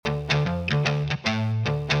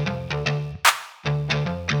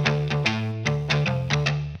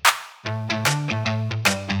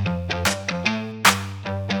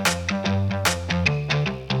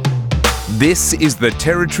This is the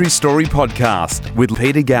Territory Story Podcast with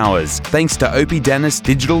Peter Gowers, thanks to Opie Dennis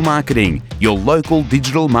Digital Marketing, your local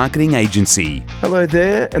digital marketing agency. Hello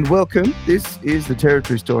there and welcome. This is the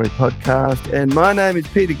Territory Story Podcast and my name is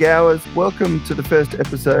Peter Gowers. Welcome to the first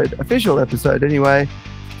episode, official episode anyway,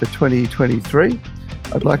 for 2023.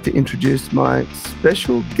 I'd like to introduce my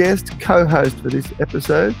special guest co-host for this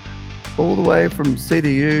episode, all the way from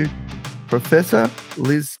CDU, Professor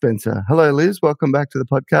Liz Spencer. Hello, Liz. Welcome back to the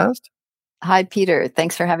podcast. Hi, Peter.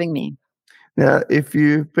 Thanks for having me. Now, if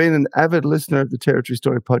you've been an avid listener of the Territory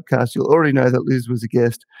Story Podcast, you'll already know that Liz was a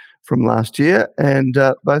guest from last year. And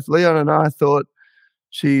both Leon and I thought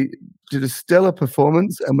she did a stellar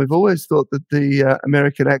performance. And we've always thought that the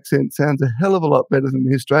American accent sounds a hell of a lot better than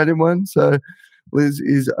the Australian one. So Liz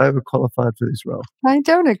is overqualified for this role. I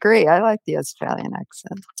don't agree. I like the Australian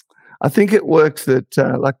accent. I think it works that,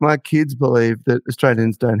 like my kids believe that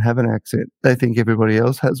Australians don't have an accent. They think everybody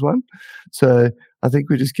else has one. So I think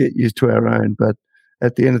we just get used to our own. But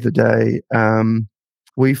at the end of the day,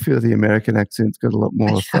 we feel the American accent's got a lot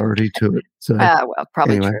more authority to it. So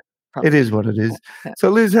probably anyway, true. It is what it is. So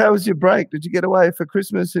Liz, how was your break? Did you get away for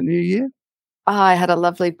Christmas and New Year? I had a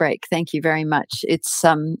lovely break. Thank you very much.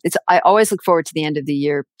 I always look forward to the end of the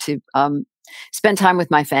year to spend time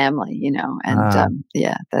with my family, and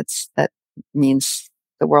that means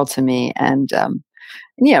the world to me. And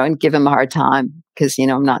and give them a hard time because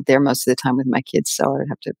I'm not there most of the time with my kids, so I would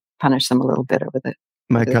have to punish them a little bit over the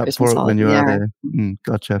make up Christmas for it when you are there.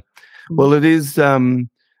 Gotcha. Mm-hmm. Well, it is,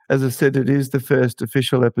 as I said, it is the first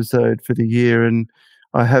official episode for the year, and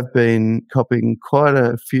I have been copying quite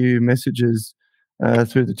a few messages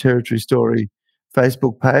through the Territory Story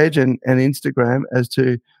Facebook page and Instagram as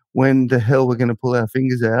to when the hell we're going to pull our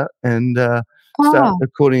fingers out and start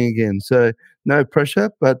recording again. So no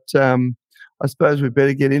pressure, but I suppose we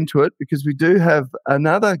better get into it because we do have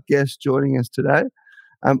another guest joining us today,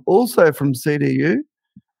 also from CDU,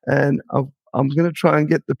 and I'm going to try and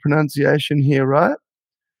get the pronunciation here right.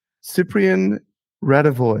 Cyprian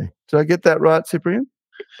Radovoy. Did I get that right, Cyprian?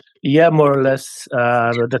 Yeah, more or less.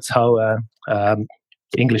 That's how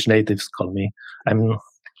English natives call me.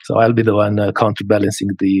 So I'll be the one counterbalancing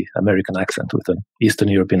the American accent with an Eastern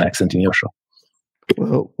European accent in your show.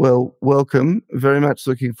 Well, welcome. Very much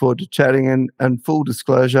looking forward to chatting. And full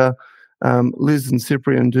disclosure, Liz and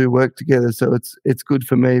Cyprian do work together, so it's good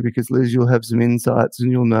for me because Liz, you'll have some insights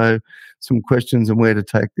and you'll know some questions and where to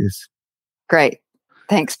take this. Great.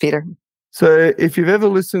 Thanks, Peter. So if you've ever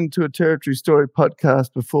listened to a Territory Story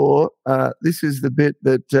podcast before, this is the bit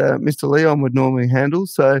that Mr. Leon would normally handle.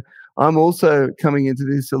 So I'm also coming into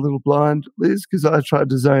this a little blind, Liz, because I tried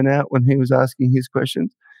to zone out when he was asking his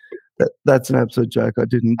questions. That's an absolute joke. I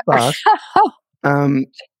didn't. But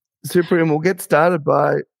Cyprian, we'll get started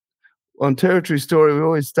on Territory Story, we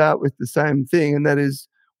always start with the same thing, and that is,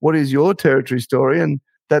 what is your Territory Story? And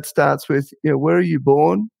that starts with, where are you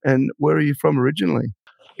born and where are you from originally?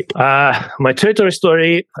 My Territory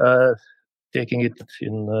Story, taking it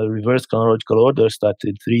in reverse chronological order,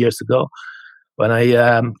 started 3 years ago when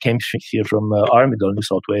I came here from Armidale, New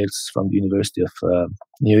South Wales, from the University of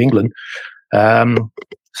New England.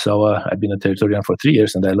 So I've been a Territorian for 3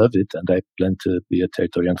 years and I loved it, and I plan to be a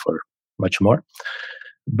Territorian for much more.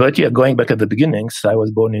 But going back at the beginnings, I was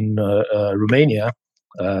born in Romania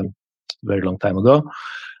very long time ago.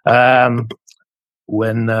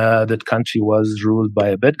 When that country was ruled by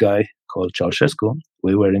a bad guy called Ceausescu.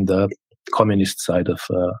 We were in the communist side of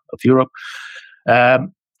Europe.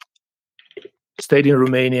 Stayed in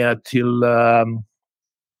Romania till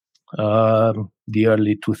the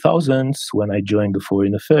early 2000s when I joined the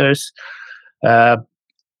Foreign Affairs.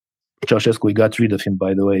 Ceausescu, we got rid of him,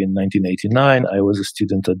 by the way, in 1989. I was a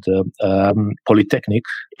student at the Polytechnic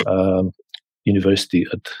University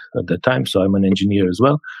at that time, so I'm an engineer as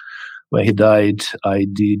well. When he died, I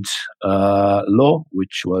did law,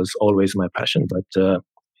 which was always my passion. But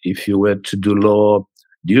if you were to do law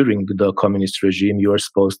during the communist regime, you were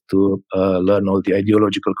supposed to learn all the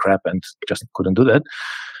ideological crap, and just couldn't do that.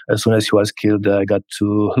 As soon as he was killed, I got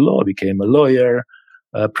to law, became a lawyer,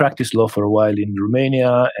 practiced law for a while in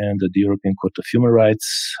Romania and at the European Court of Human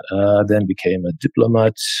Rights, then became a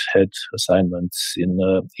diplomat, had assignments in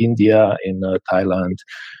India, in Thailand,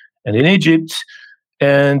 and in Egypt.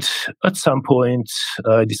 And at some point,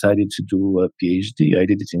 I decided to do a PhD. I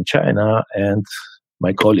did it in China, and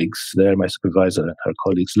my colleagues there, my supervisor and her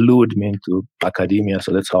colleagues, lured me into academia.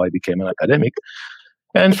 So that's how I became an academic.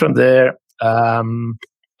 And from there,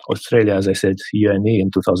 Australia, as I said, UNE in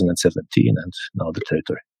 2017, and now the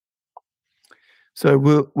Territory. So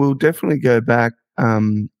we'll definitely go back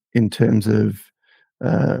in terms of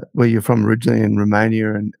where you're from originally in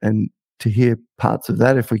Romania and hear parts of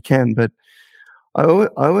that if we can. But I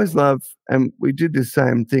always love, and we did the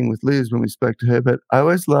same thing with Liz when we spoke to her, but I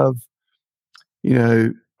always love,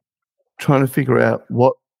 trying to figure out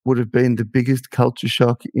what would have been the biggest culture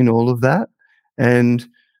shock in all of that. And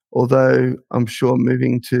although I'm sure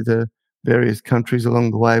moving to the various countries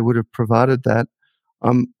along the way would have provided that,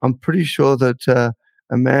 I'm pretty sure that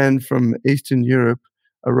a man from Eastern Europe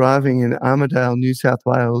arriving in Armidale, New South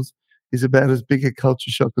Wales, is about as big a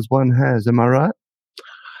culture shock as one has. Am I right?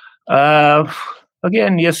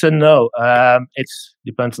 Again, yes and no. It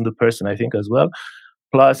depends on the person, I think, as well.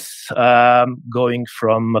 Plus, going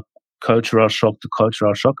from a cultural shock to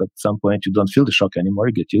cultural shock, at some point you don't feel the shock anymore,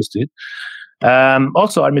 you get used to it.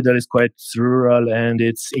 Also, Armidale is quite rural, and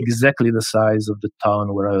it's exactly the size of the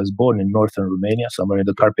town where I was born, in northern Romania, somewhere in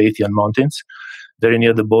the Carpathian Mountains, very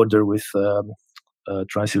near the border with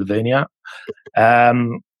Transylvania.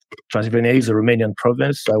 Transylvania is a Romanian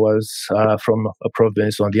province. I was from a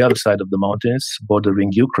province on the other side of the mountains,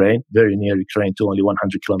 bordering Ukraine, very near Ukraine, to only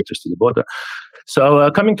 100 kilometers to the border.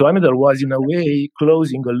 So coming to Armidale was, in a way,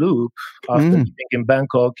 closing a loop after living in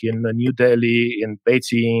Bangkok, in New Delhi, in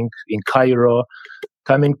Beijing, in Cairo.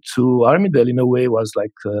 Coming to Armidale, in a way, was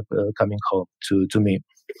like coming home to me.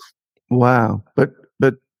 Wow. But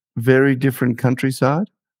very different countryside?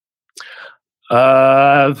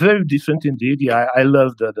 Very different indeed. Yeah, I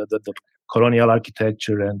love the colonial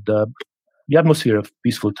architecture and the atmosphere of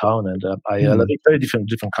peaceful town, and I love it. Very different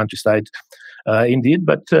countryside, indeed.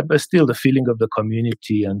 But still, the feeling of the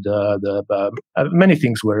community and many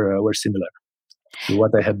things were similar to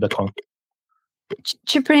what I had back home.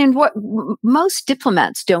 Ciprian, what most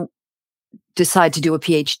diplomats don't decide to do a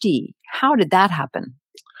PhD. How did that happen?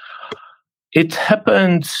 It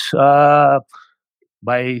happened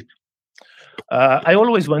by. I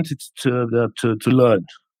always wanted to learn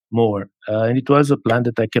more, and it was a plan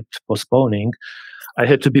that I kept postponing. I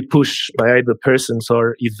had to be pushed by either persons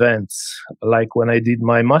or events, like when I did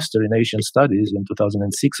my master in Asian Studies in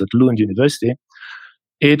 2006 at Lund University.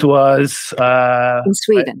 It was in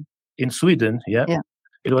Sweden. In Sweden, yeah.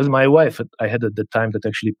 It was my wife I had at the time that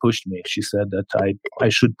actually pushed me. She said that I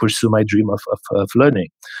should pursue my dream of learning.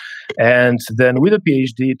 And then with a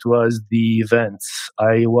PhD, it was the events.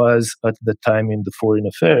 I was at the time in the foreign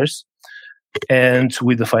affairs, and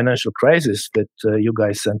with the financial crisis that you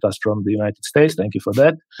guys sent us from the United States, thank you for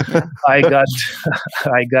that.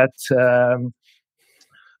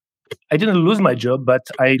 I didn't lose my job, but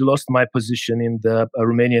I lost my position in the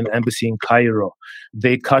Romanian embassy in Cairo.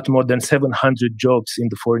 They cut more than 700 jobs in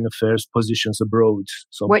the foreign affairs positions abroad.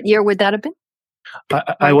 So what year would that have been?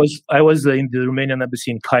 I was in the Romanian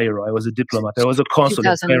embassy in Cairo. I was a diplomat. I was a consul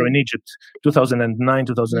in Cairo in Egypt, 2009,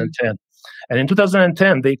 2010. And in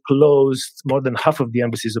 2010, they closed more than half of the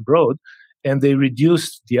embassies abroad, and they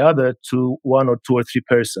reduced the other to 1 or 2 or 3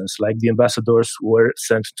 persons, like the ambassadors were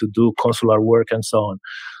sent to do consular work and so on.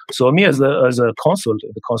 So me as a consul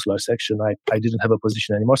in the consular section, I didn't have a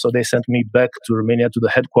position anymore. So they sent me back to Romania to the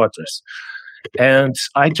headquarters. And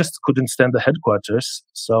I just couldn't stand the headquarters.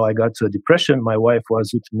 So I got a depression. My wife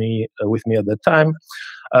was with me at that time.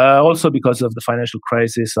 Also because of the financial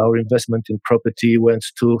crisis, our investment in property went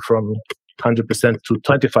from 100% to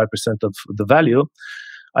 25% of the value.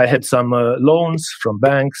 I had some loans from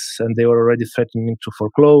banks, and they were already threatening to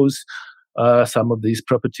foreclose some of these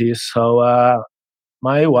properties. So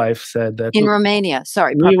my wife said that in Romania.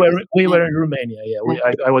 Sorry, we were in Romania.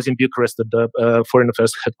 Yeah, I was in Bucharest at the Foreign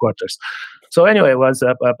Affairs headquarters. So anyway, it was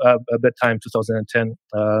at that time, 2010.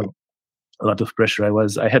 A lot of pressure.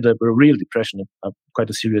 I had a real depression, quite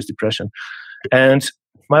a serious depression, and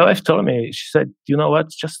my wife told me, she said, "You know what?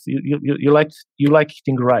 Just you like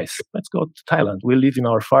eating rice. Let's go to Thailand. We live in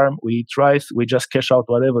our farm. We eat rice. We just cash out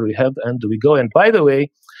whatever we have, and we go. And by the way,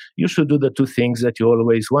 you should do the 2 things that you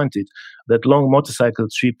always wanted: that long motorcycle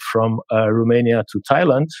trip from Romania to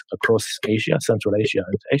Thailand, across Asia, Central Asia,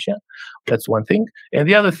 and Asia. That's one thing. And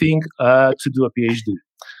the other thing, to do a PhD."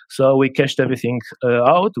 So we cashed everything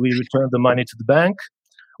out. We returned the money to the bank.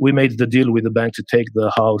 We made the deal with the bank to take the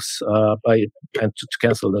house and to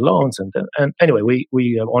cancel the loans. And anyway,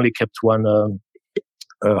 we only kept one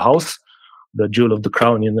house, the jewel of the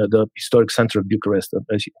crown in the historic center of Bucharest, a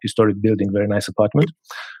historic building, very nice apartment,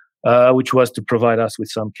 which was to provide us with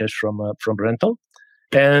some cash from rental.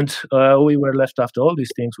 And we were left after all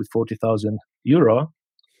these things with 40,000 euro.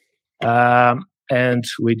 And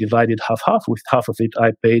we divided half. With half of it,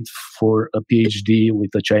 I paid for a PhD with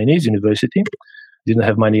a Chinese university. Didn't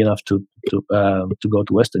have money enough to go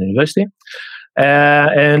to Western University.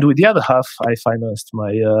 And with the other half, I financed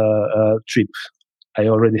my trip. I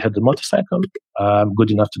already had the motorcycle,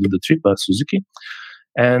 good enough to do the trip, Suzuki.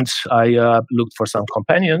 And I looked for some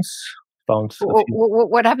companions. Found.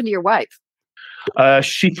 What happened to your wife?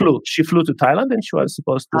 She flew to Thailand, and she was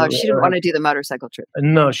supposed to. Oh, she didn't want to do the motorcycle trip.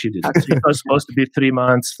 No, she didn't. It was supposed to be 3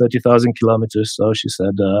 months, 30,000 kilometers. So she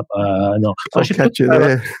said no. So I'll she catch you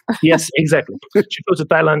there. Yes, exactly. She flew to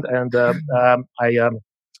Thailand, and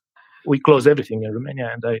we closed everything in Romania,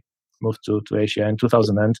 and I moved to Asia in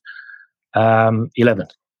 2011.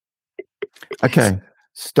 Okay,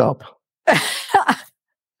 stop.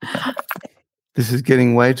 This is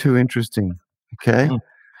getting way too interesting. Okay.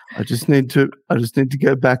 I just need to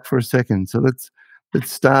go back for a second. So let's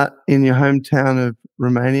start in your hometown of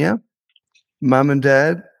Romania. Mum and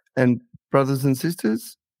dad and brothers and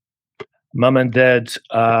sisters. Mum and dad,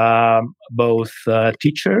 both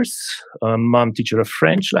teachers. Mum teacher of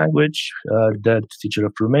French language, dad teacher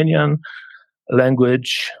of Romanian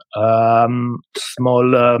language. Small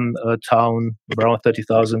town, around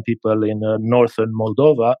 30,000 people in northern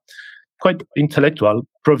Moldova. Quite intellectual,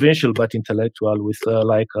 provincial but intellectual, with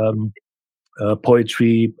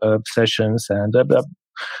poetry sessions and a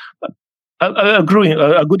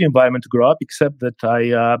good environment to grow up. Except that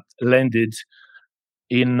I landed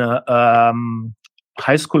in a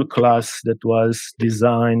high school class that was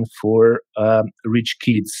designed for rich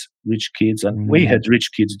kids, and we had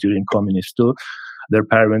rich kids during communist too. Their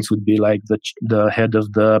parents would be like the head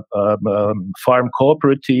of the farm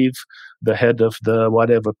cooperative, the head of the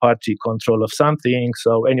whatever party control of something.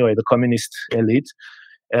 So anyway, the communist elite,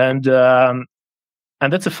 and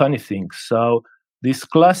that's a funny thing. So these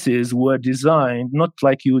classes were designed not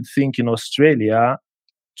like you would think in Australia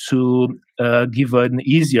to give an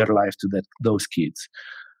easier life to those kids.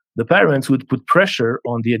 The parents would put pressure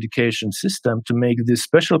on the education system to make these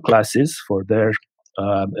special classes for their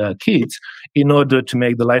kids in order to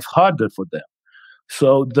make the life harder for them.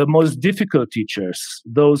 So the most difficult teachers,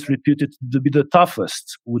 those reputed to be the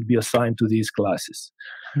toughest, would be assigned to these classes.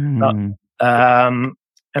 Why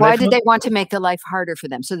did they want to make the life harder for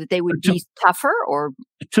them? So that they would be tougher, or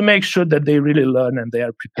to make sure that they really learn and they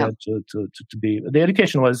are prepared to be. The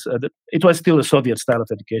education was it was still a Soviet style of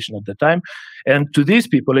education at the time, and to these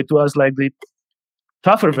people it was like the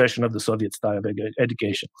tougher version of the Soviet style of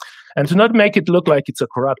education. And to not make it look like it's a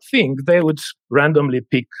corrupt thing, they would randomly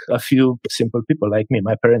pick a few simple people like me.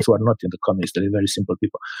 My parents were not in the communists; they were very simple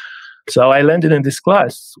people. So I landed in this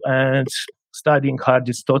class, and studying hard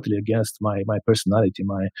is totally against my personality.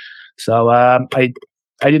 So I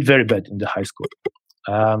did very bad in the high school.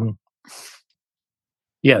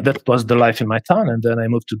 That was the life in my town, and then I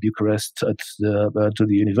moved to Bucharest to the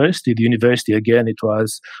university. The university, again, it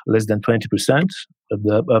was less than 20% of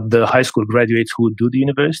the high school graduates who would do the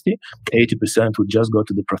university. 80% would just go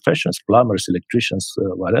to the professions, plumbers, electricians,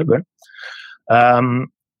 whatever.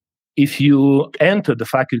 If you enter the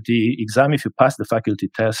faculty exam, if you pass the faculty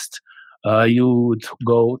test, you would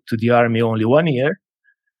go to the army only 1 year.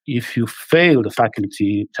 If you fail the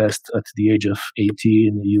faculty test at the age of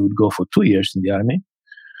 18, you would go for 2 years in the army.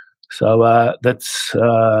 So that's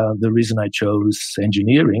the reason I chose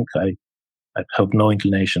engineering. I have no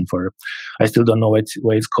inclination for. I still don't know what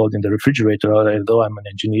it's called in the refrigerator, although I'm an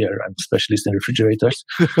engineer. I'm a specialist in refrigerators.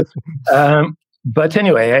 But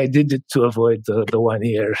anyway, I did it to avoid the 1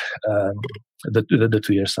 year, the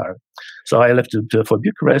 2 years army. So I left for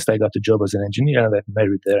Bucharest. I got a job as an engineer, and I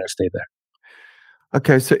married there and stayed there.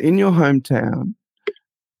 Okay, so in your hometown,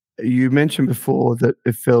 you mentioned before that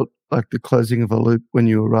it felt like the closing of a loop when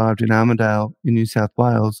you arrived in Armidale in New South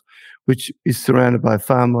Wales, which is surrounded by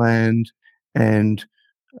farmland and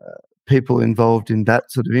people involved in that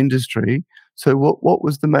sort of industry. So what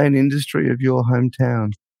was the main industry of your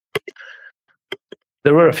hometown?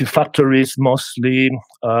 There were a few factories, mostly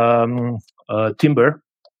timber,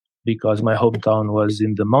 because my hometown was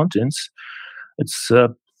in the mountains. It's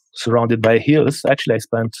surrounded by hills. Actually, I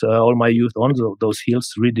spent all my youth on those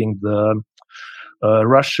hills reading the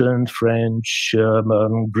Russian, French,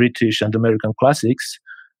 British, and American classics,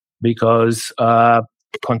 because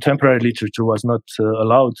contemporary literature was not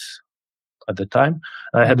allowed at the time.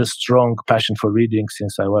 I had a strong passion for reading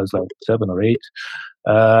since I was like 7 or 8.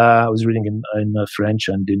 I was reading in French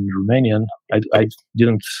and in Romanian. I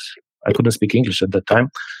couldn't speak English at that time.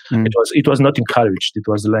 It was not encouraged. It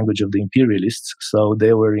was the language of the imperialists. So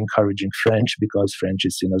they were encouraging French because France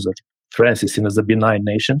is seen as a benign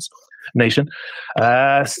nation.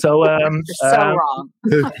 So wrong.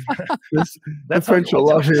 The French are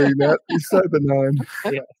love hearing that. It's so benign.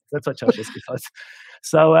 Yeah, that's what Ceausescu thought.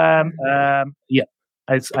 So I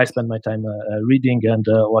spent my time reading and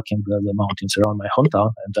walking the mountains around my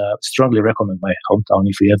hometown, and strongly recommend my hometown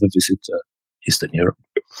if you ever visit Eastern Europe.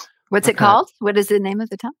 What's it called? What is the name of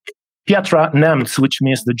the town? Pietra Neamț, which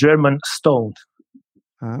means the German stone.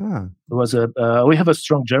 Ah. It was we have a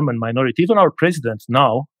strong German minority. Even our president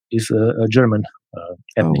now is a German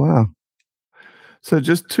ethnic. Oh, wow. So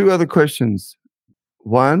just two other questions.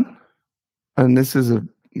 One, and this is a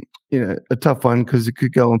tough one because it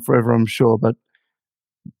could go on forever, I'm sure, but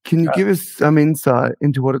can you give us some insight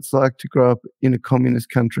into what it's like to grow up in a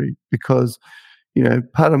communist country? Because,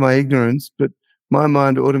 part of my ignorance, but my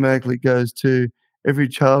mind automatically goes to every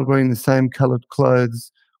child wearing the same coloured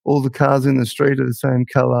clothes, all the cars in the street are the same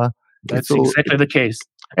colour. That's exactly the case.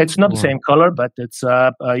 It's not the same color, but it's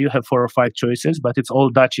you have 4 or 5 choices, but it's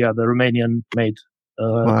all Dacia, the Romanian-made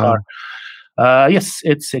car. Yes,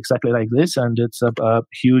 it's exactly like this, and it's a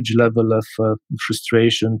huge level of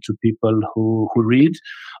frustration to people who read.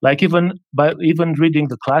 Like even reading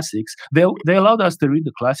the classics, they allowed us to read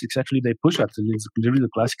the classics. Actually, they push us to read the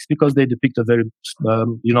classics because they depict a very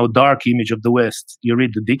dark image of the West. You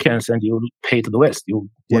read the Dickens and you hate the West. You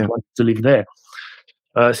don't want to live there.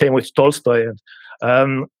 Same with Tolstoy.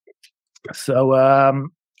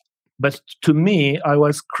 But to me, I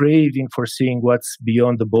was craving for seeing what's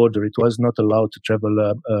beyond the border. It was not allowed to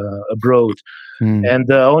travel abroad.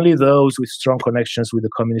 And only those with strong connections with the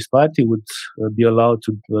Communist Party would be allowed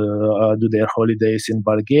to do their holidays in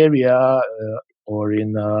Bulgaria or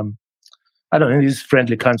in, in these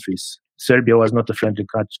friendly countries. Serbia was not a friendly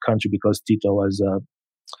country because Tito was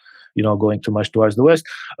going too much towards the West.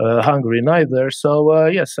 Hungary neither. So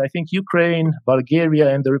yes, I think Ukraine,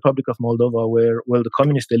 Bulgaria, and the Republic of Moldova where the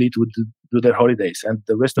communist elite would do their holidays, and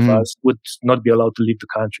the rest of us would not be allowed to leave the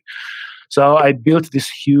country. So I built this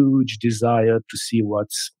huge desire to see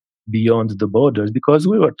what's beyond the borders, because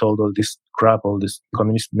we were told all this crap, all this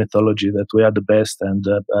communist mythology that we are the best, and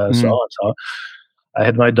so on. So I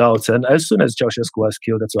had my doubts, and as soon as Ceausescu was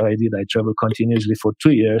killed, that's what I did. I traveled continuously for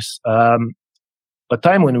 2 years. A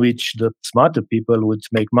time in which the smarter people would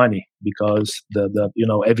make money, because the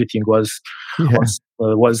everything was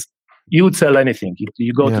you would sell anything.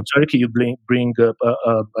 You go to Turkey, you bring a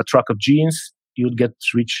truck of jeans, you'd get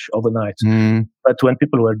rich overnight. But when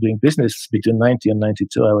people were doing business between 90 and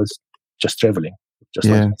 92, I was just traveling, just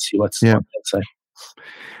wanted to see what's on the outside.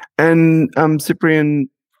 And Cyprian,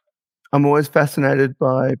 I'm always fascinated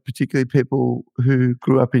by particularly people who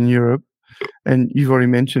grew up in Europe, and you've already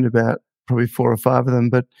mentioned about probably 4 or 5 of them,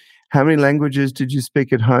 but how many languages did you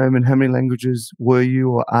speak at home, and how many languages were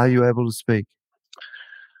you or are you able to speak?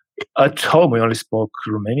 At home, we only spoke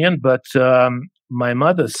Romanian, but my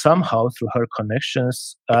mother somehow, through her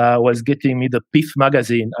connections, was getting me the PIF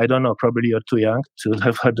magazine. I don't know, probably you're too young to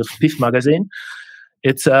have heard of PIF magazine.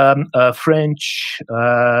 It's a French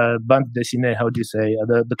bande dessinée, how do you say,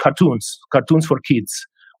 the cartoons for kids,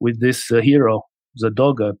 with this hero, the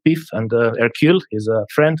dog Pif, and Hercule is a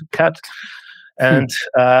friend cat, and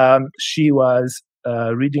she was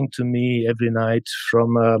reading to me every night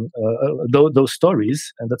from those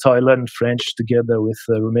stories, and that's how I learned French together with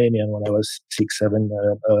Romanian when I was 6, 7,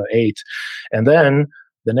 8. And then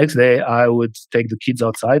the next day I would take the kids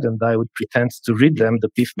outside and I would pretend to read them the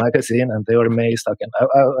PIF magazine, and they were amazed. I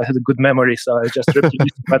had a good memory, so I just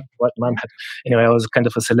reproduced what mom had. Anyway, I was kind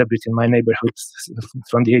of a celebrity in my neighborhood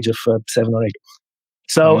from the age of 7 or 8.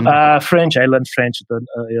 So French, I learned French at a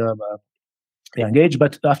young age,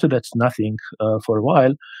 but after that, nothing for a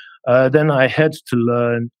while. Then I had to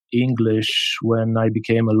learn English when I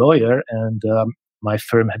became a lawyer, and my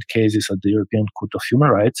firm had cases at the European Court of Human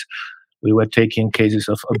Rights. We were taking cases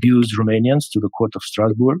of abused Romanians to the Court of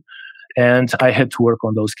Strasbourg, and I had to work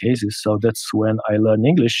on those cases. So that's when I learned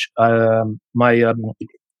English. The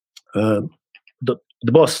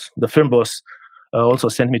firm boss, also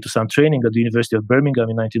sent me to some training at the University of Birmingham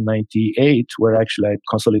in 1998, where actually I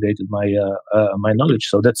consolidated my knowledge.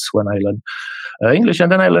 So that's when I learned English,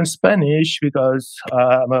 and then I learned Spanish because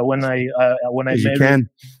when I married.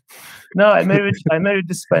 No, I married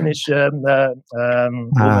this Spanish woman, a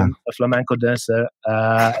flamenco dancer,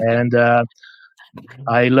 and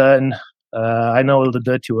I learn. I know all the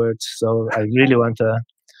dirty words, so I really want a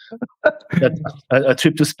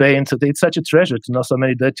trip to Spain. So it's such a treasure to know so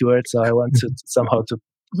many dirty words. So I want to somehow to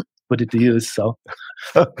put it to use. So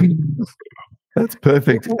that's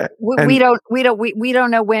perfect. We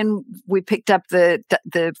don't know when we picked up the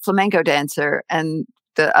flamenco dancer, and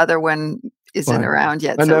the other one isn't around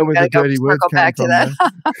yet. I know where the dirty words came back to that.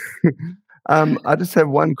 I just have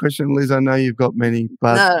one question, Liz. I know you've got many,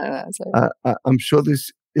 but I'm sure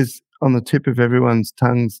this is on the tip of everyone's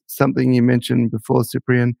tongues. Something you mentioned before,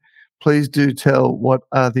 Cyprian. Please do tell, what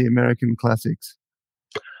are the American classics?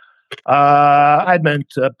 I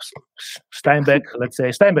meant Steinbeck. Let's say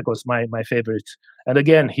Steinbeck was my favorite. And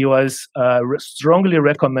again, he was strongly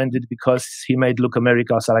recommended because he made Look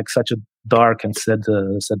America like such a dark and sad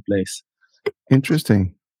place.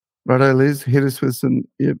 Interesting. Righto, Liz, hit us with some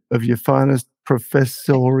of your finest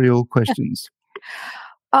professorial questions.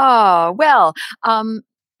 Oh, well,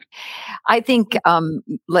 I think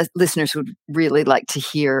listeners would really like to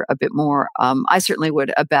hear a bit more. I certainly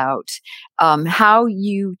would, about how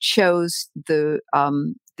you chose the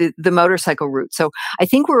motorcycle route. So I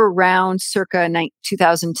think we're around circa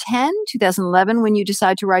 2010, 2011 when you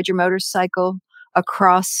decide to ride your motorcycle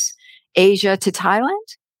across Asia to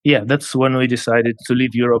Thailand. Yeah, that's when we decided to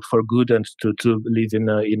leave Europe for good and to live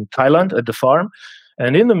in Thailand at the farm.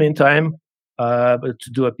 And in the meantime,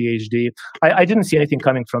 to do a PhD. I didn't see anything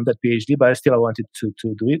coming from that PhD, but I wanted to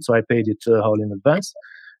do it, so I paid it all in advance.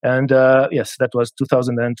 And yes, that was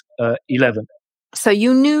 2011. So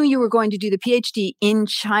you knew you were going to do the PhD in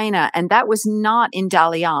China, and that was not in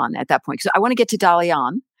Dalian at that point. So I want to get to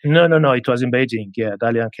Dalian. No, it was in Beijing. Yeah,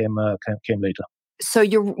 Dalian came later. So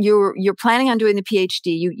you're planning on doing the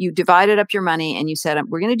PhD. You divided up your money and you said,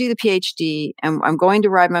 we're going to do the PhD and I'm going to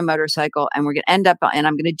ride my motorcycle and we're going to end up, and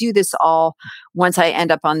I'm going to do this all once I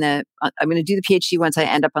end up I'm going to do the PhD once I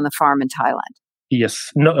end up on the farm in Thailand.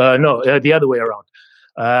 Yes. No, the other way around.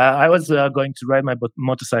 I was going to ride my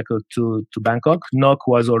motorcycle to Bangkok. Nok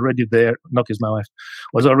was already there. Nok is my wife.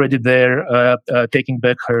 Was already there taking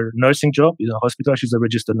back her nursing job in a hospital. She's a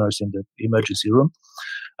registered nurse in the emergency room.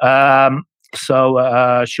 So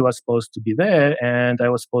she was supposed to be there, and I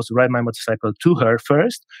was supposed to ride my motorcycle to her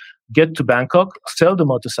first, get to Bangkok, sell the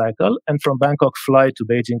motorcycle, and from Bangkok fly to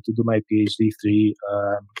Beijing to do my PhD 3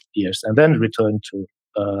 years, and then return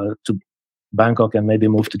to Bangkok and maybe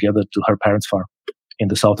move together to her parents' farm in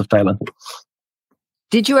the south of Thailand.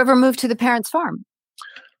 Did you ever move to the parents' farm?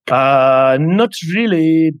 Not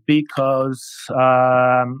really, because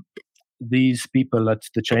these people at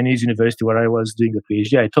the Chinese university where I was doing a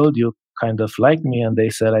PhD, I told you, kind of liked me, and they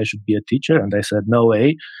said I should be a teacher, and I said no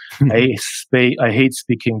way. I hate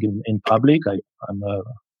speaking in public.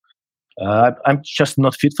 I'm just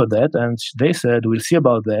not fit for that. And they said we'll see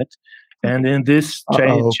about that. And in this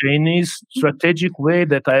Chinese strategic way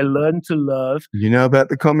that I learned to love. You know about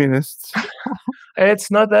the communists.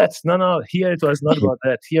 It's not that. No. Here it was not about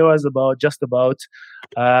that. Here was just about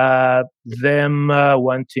them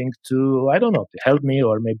wanting to, I don't know, to help me,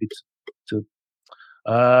 or maybe to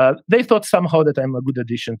they thought somehow that I'm a good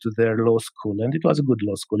addition to their law school, and it was a good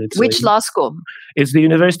law school. Which law school? It's the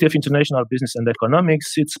University of International Business and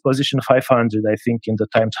Economics. It's position 500, I think, in the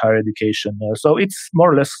Times Higher Education. So it's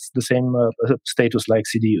more or less the same status like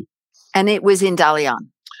CDU. And it was in Dalian?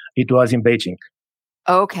 It was in Beijing.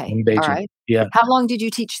 Okay. In Beijing. All right. Yeah. How long did you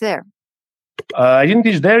teach there? I didn't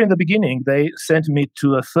teach there in the beginning. They sent me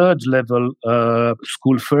to a third level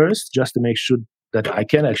school first, just to make sure that I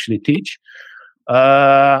can actually teach.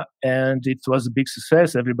 And it was a big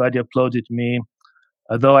success. Everybody applauded me,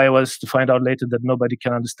 though I was to find out later that nobody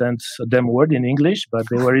can understand a damn word in English, but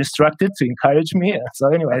they were instructed to encourage me. So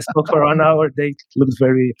anyway, I spoke for 1 hour. They looked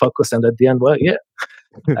very focused, and at the end, well, yeah.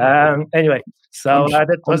 Anyway, so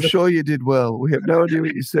I'm sure you did well. We have no idea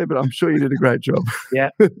what you said, but I'm sure you did a great job. Yeah.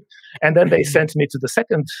 And then they sent me to the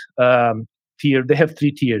second tier. They have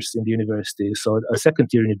 3 tiers in the university. So a second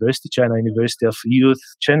tier university, China University of Youth,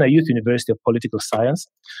 China Youth University of Political Science,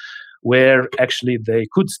 where actually they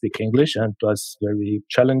could speak English, and it was a very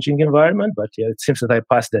challenging environment. But yeah, it seems that I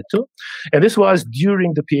passed that too. And this was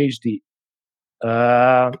during the PhD.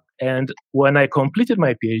 And when I completed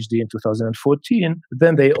my PhD in 2014,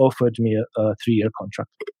 then they offered me a 3-year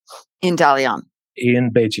contract. In Dalian?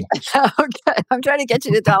 In Beijing. Okay, I'm trying to get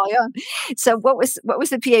you to Dalian. So what was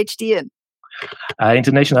the PhD in?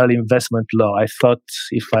 International investment law. I thought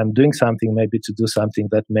if I'm doing something, maybe to do something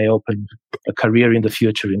that may open a career in the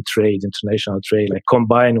future in trade, international trade, like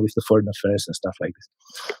combine with the foreign affairs and stuff like this.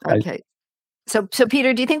 Okay. So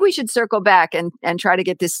Peter, do you think we should circle back and try to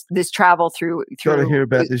get this travel through? Got to hear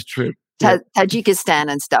about this trip.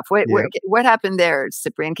 Tajikistan and stuff. What happened there,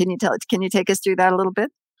 Cyprian? Can you take us through that a little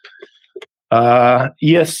bit?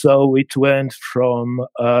 Yes, so it went from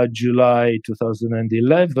July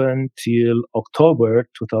 2011 till October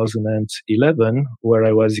 2011, where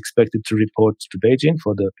I was expected to report to Beijing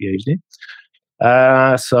for the PhD.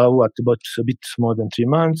 So about a bit more than 3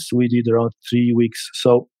 months. We did around 3 weeks.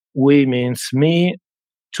 So we means me,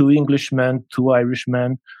 2 Englishmen, 2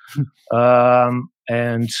 Irishmen,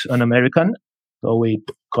 and an American. So we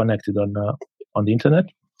connected on the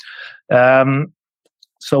internet.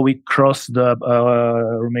 So we crossed the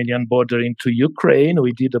Romanian border into Ukraine.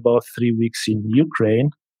 We did about 3 weeks in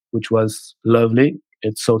Ukraine. which was lovely.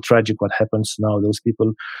 It's so tragic what happens now. Those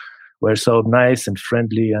people were so nice and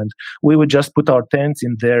friendly, and we would just put our tents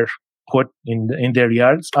in their court, in their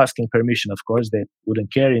yards, asking permission. Of course, they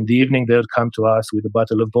wouldn't care. In the evening, they would come to us with a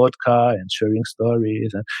bottle of vodka and sharing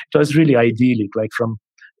stories, and it was really idyllic, like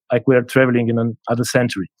we were traveling in another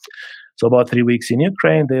century. So about 3 weeks in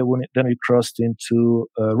Ukraine, then we crossed into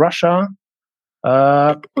Russia,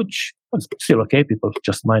 which was still okay. People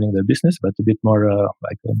just minding their business, but a bit more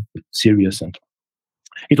serious. And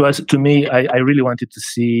it was, to me, I really wanted to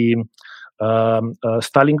see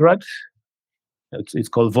Stalingrad. It's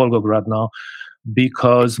called Volgograd now,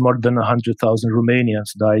 because more than 100,000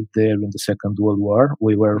 Romanians died there in the Second World War.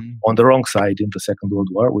 We were on the wrong side in the Second World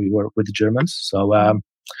War. We were with the Germans. So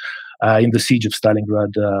in the siege of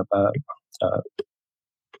Stalingrad,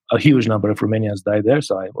 a huge number of Romanians died there.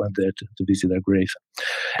 So I went there to visit their grave.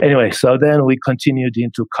 Anyway, so then we continued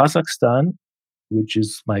into Kazakhstan, which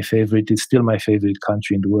is my favorite. It's still my favorite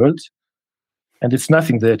country in the world. And it's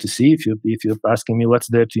nothing there to see. If you're asking me what's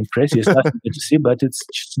there to impress you, it's nothing there to see, but it's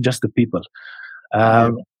just the people.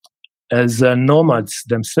 As nomads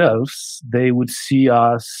themselves, they would see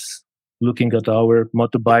us looking at our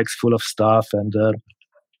motorbikes full of stuff, and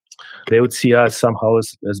they would see us somehow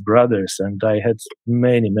as brothers. And I had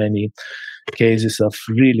many cases of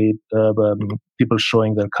really people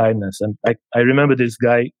showing their kindness. And I remember this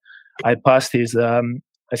guy. I passed his.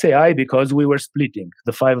 I say I because we were splitting.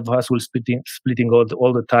 The five of us were splitting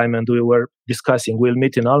all the time, and we were discussing. We'll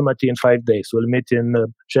meet in Almaty in 5 days. We'll meet in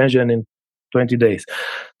Shenzhen in 20 days.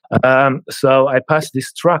 So I passed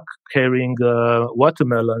this truck carrying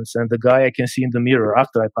watermelons, and the guy I can see in the mirror.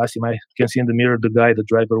 After I pass him, I can see in the mirror the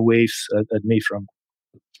driver waves at me from.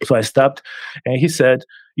 So I stopped, and he said,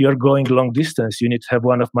 "You're going long distance. You need to have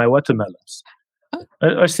one of my watermelons."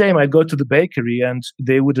 Or same, I go to the bakery and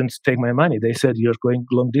they wouldn't take my money. They said, "You're going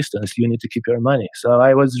long distance. You need to keep your money." So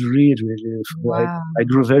I was really wow. I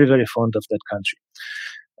grew very, very fond of that country.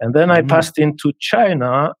 And then I passed into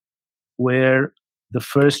China, where the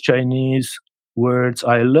first Chinese words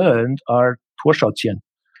I learned are 多少钱,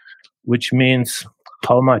 which means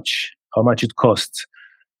how much it costs.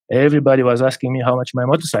 Everybody was asking me how much my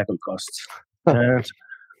motorcycle costs. And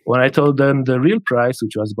when I told them the real price,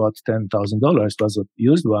 which was about $10,000, was a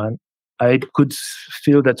used one, I could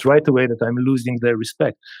feel that right away that I'm losing their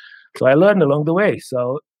respect. So I learned along the way.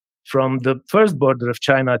 So from the first border of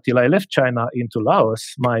China till I left China into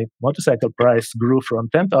Laos, my motorcycle price grew from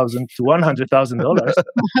 $10,000 to $100,000.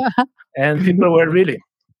 And people were really,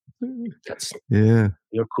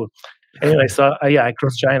 you're cool. Anyway, so I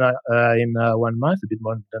crossed China in 1 month, a bit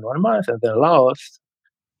more than 1 month, and then Laos.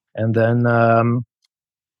 And then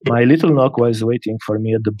my little Nok was waiting for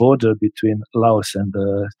me at the border between Laos and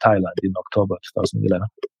Thailand in October 2011.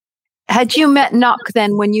 Had you met Nok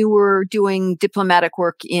then when you were doing diplomatic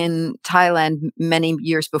work in Thailand many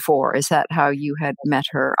years before? Is that how you had met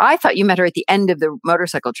her? I thought you met her at the end of the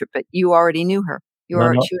motorcycle trip, but you already knew her. She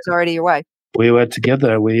was already your wife. We were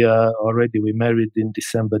together. We married in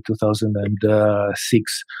December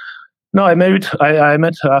 2006. No, I met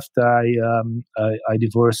her after I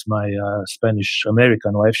divorced my Spanish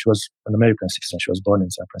American wife. She was an American citizen. She was born in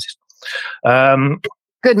San Francisco.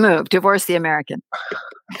 Good move. Divorce the American.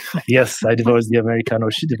 Yes, I divorced the American,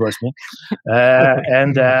 or she divorced me.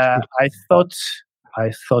 And I thought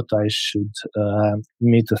I should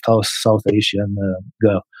meet a South Asian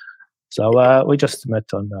girl. So we just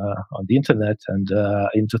met on the internet. And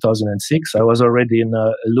in 2006, I was already in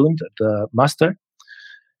Lund at the master.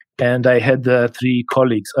 And I had 3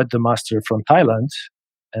 colleagues at the master from Thailand,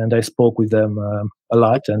 and I spoke with them a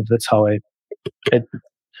lot. And that's how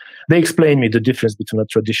they explained me the difference between a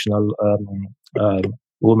traditional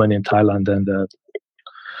woman in Thailand and a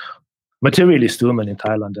materialist woman in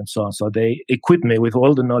Thailand, and so on. So they equipped me with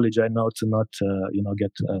all the knowledge I know to not,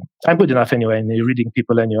 get. I'm good enough anyway in reading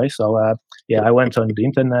people anyway. So I went on the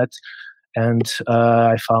internet. And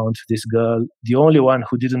I found this girl, the only one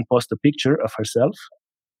who didn't post a picture of herself.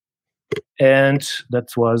 And that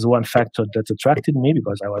was one factor that attracted me,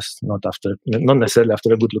 because I was not necessarily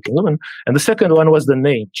after a good-looking woman. And the second one was the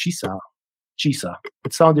name, Chisa.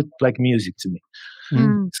 It sounded like music to me.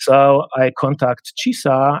 So I contact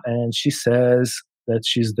Chisa, and she says that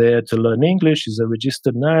she's there to learn English. She's a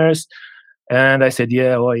registered nurse. And I said,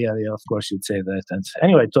 yeah, of course you'd say that. And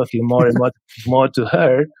anyway, talking more and more to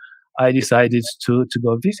her, I decided to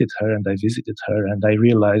go visit her. And I visited her, and I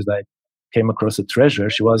realized I came across a treasure.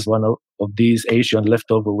 She was one of these Asian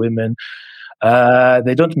leftover women.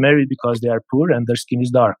 They don't marry because they are poor and their skin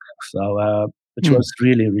is dark. So she was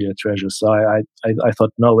really, really a treasure. So I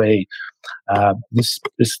thought, no way, this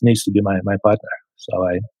needs to be my partner. So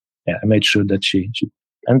I made sure that she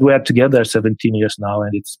and we are together 17 years now,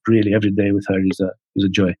 and it's really every day with her is a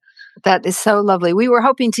joy. That is so lovely. We were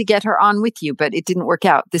hoping to get her on with you, but it didn't work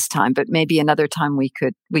out this time. But maybe another time we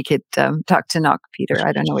could talk to Nock, Peter.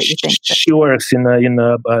 I don't know what you think. But. She works in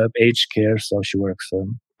aged care, so she works.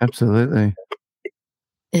 Absolutely.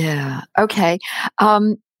 Yeah. Okay.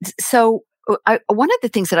 So one of the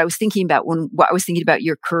things that I was thinking about when I was thinking about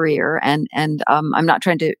your career, and I'm not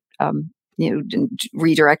trying to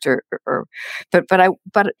redirect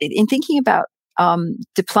but in thinking about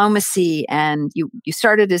diplomacy, and you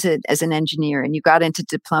started as an engineer, and you got into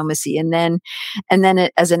diplomacy, and then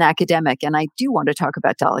as an academic. And I do want to talk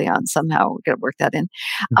about Dalian somehow. We're going to work that in.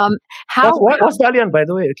 What's Dalian, by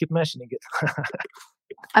the way? I keep mentioning it.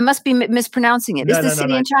 I must be mispronouncing it. Is the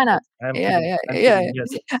city in China? Yeah.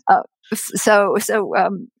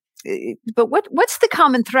 But what's the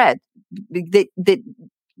common thread that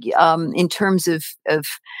in terms of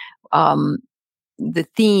the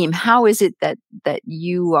theme? How is it that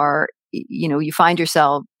you are, you find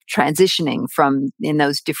yourself transitioning from in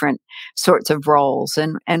those different sorts of roles,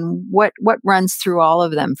 and what runs through all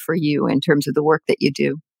of them for you in terms of the work that you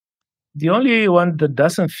do? The only one that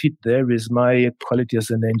doesn't fit there is my quality as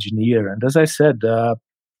an engineer. And as I said,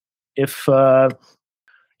 if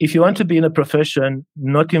you want to be in a profession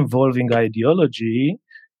not involving ideology,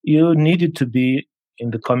 you needed to be,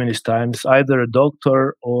 in the communist times, either a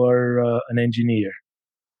doctor or an engineer.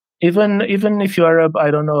 Even if you are a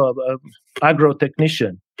agro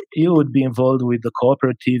technician, you would be involved with the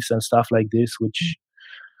cooperatives and stuff like this, which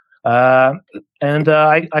I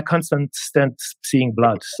can't stand seeing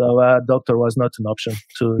blood, so doctor was not an option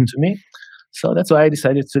to me. So that's why I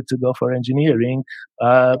decided to go for engineering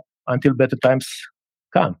until better times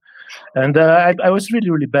come. And I was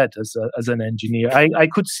really, really bad as an engineer. I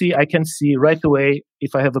can see right away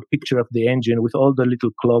if I have a picture of the engine with all the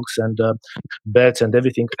little clogs and beds and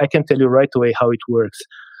everything. I can tell you right away how it works.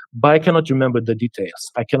 But I cannot remember the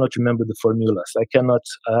details. I cannot remember the formulas. I cannot.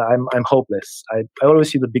 I'm hopeless. I always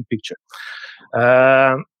see the big picture.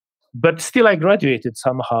 But still, I graduated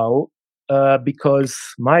somehow because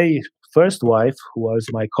my first wife, who was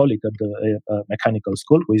my colleague at the mechanical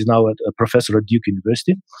school, who is now a professor at Duke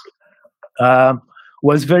University,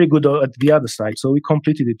 was very good at the other side. So we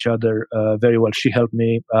completed each other very well. She helped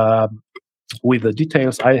me with the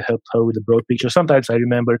details. I helped her with the broad picture. Sometimes I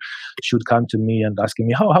remember she would come to me and asking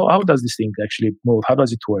me, how does this thing actually move? How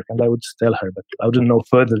does it work? And I would tell her, but I wouldn't know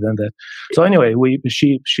further than that. So anyway,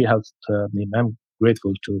 she helped me. I'm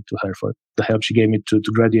grateful to her for the help she gave me to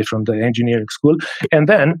graduate from the engineering school. And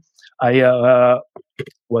then I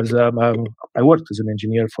worked as an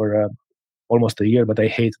engineer for almost a year, but I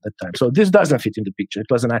hated that time. So this doesn't fit in the picture. It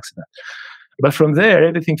was an accident. But from there,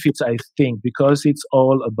 everything fits, I think, because it's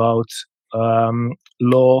all about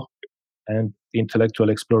law and intellectual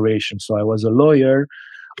exploration. So I was a lawyer.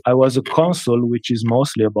 I was a consul, which is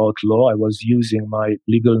mostly about law. I was using my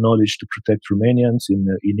legal knowledge to protect Romanians in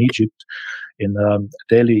Egypt, in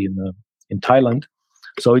Delhi, in Thailand.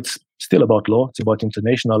 So it's still about law. It's about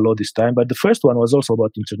international law this time. But the first one was also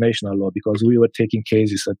about international law because we were taking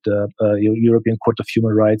cases at the European Court of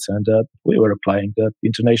Human Rights, and we were applying the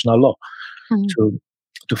international law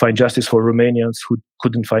to find justice for Romanians who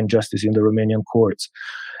couldn't find justice in the Romanian courts.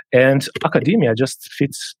 And academia just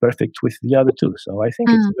fits perfect with the other two. So I think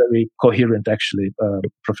it's a very coherent, actually,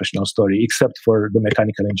 professional story, except for the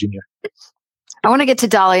mechanical engineer. I want to get to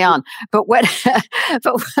Dalian, but what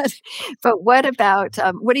about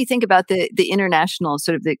what do you think about the international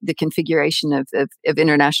sort of the configuration of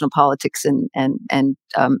international politics and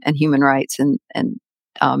human rights and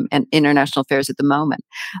international affairs at the moment?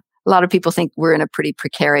 A lot of people think we're in a pretty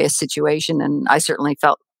precarious situation, and I certainly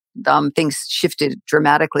felt things shifted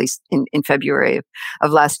dramatically in February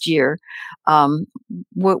of last year.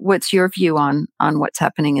 What's your view on what's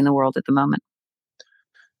happening in the world at the moment?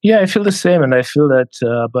 Yeah, I feel the same, and I feel that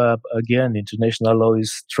again, international law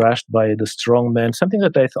is trashed by the strong men. Something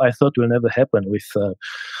that I thought will never happen with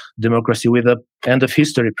democracy, with the end of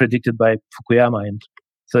history predicted by Fukuyama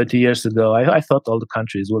 30 years ago. I thought all the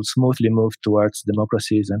countries will smoothly move towards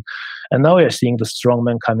democracies, and now we are seeing the strong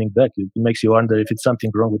men coming back. It makes you wonder if it's something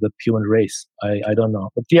wrong with the human race. I don't know,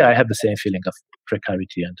 but yeah, I have the same feeling of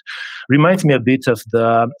precarity, and reminds me a bit of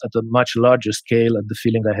at a much larger scale at the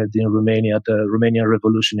feeling I had in Romania at the Romanian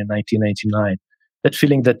Revolution in 1999. That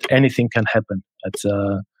feeling that anything can happen.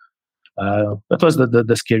 That was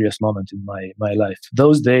the scariest moment in my life.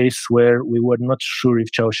 Those days where we were not sure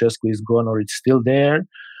if Ceausescu is gone or it's still there.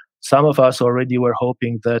 Some of us already were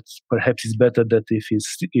hoping that perhaps it's better that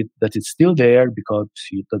that it's still there, because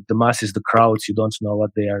the masses, the crowds, you don't know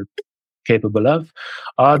what they are capable of.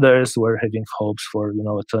 Others were having hopes for,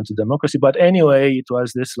 a turn to democracy. But anyway, it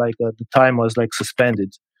was this the time was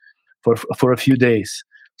suspended for a few days.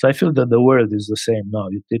 So I feel that the world is the same now.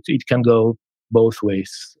 It can go both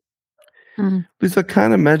ways. Liz, I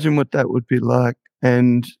can't imagine what that would be like.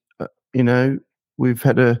 And, we've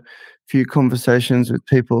had a few conversations with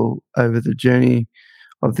people over the journey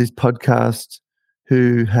of this podcast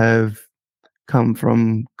who have come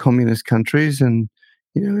from communist countries. And,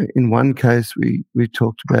 in one case, we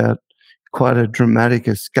talked about quite a dramatic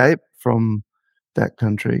escape from that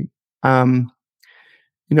country. I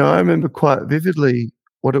remember quite vividly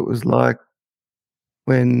what it was like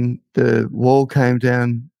when the wall came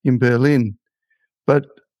down in Berlin. But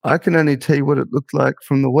I can only tell you what it looked like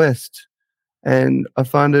from the West. And I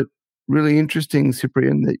find it really interesting,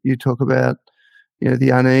 Cyprian, that you talk about, the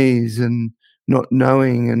unease and not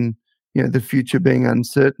knowing and, the future being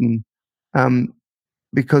uncertain.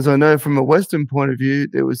 Because I know from a Western point of view,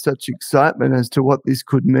 there was such excitement as to what this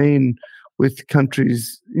could mean with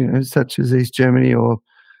countries, such as East Germany or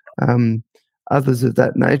others of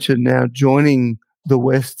that nature now joining the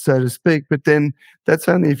West, so to speak. But then that's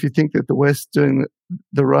only if you think that the West's doing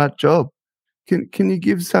the right job. Can you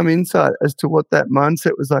give some insight as to what that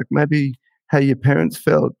mindset was like, maybe how your parents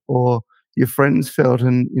felt or your friends felt,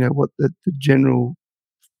 and what the general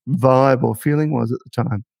vibe or feeling was at the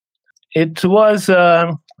time? It was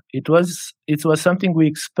something we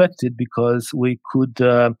expected, because we could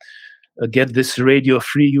get this Radio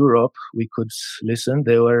Free Europe. We could listen.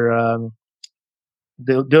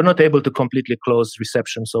 They're not able to completely close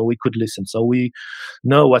reception, so we could listen. So we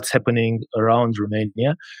know what's happening around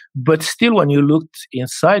Romania. But still, when you looked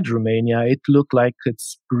inside Romania, it looked like it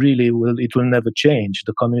will never change.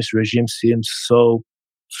 The communist regime seems so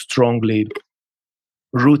strongly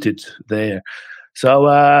rooted there.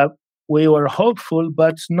 So we were hopeful,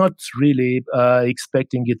 but not really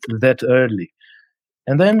expecting it that early.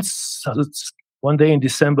 And then one day in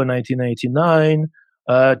December 1989,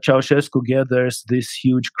 Ceausescu gathers this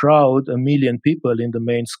huge crowd, 1 million people in the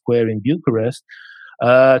main square in Bucharest,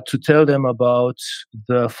 to tell them about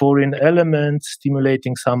the foreign element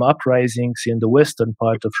stimulating some uprisings in the western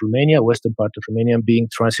part of Romania being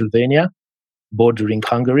Transylvania, bordering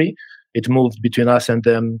Hungary. It moved between us and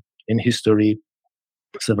them in history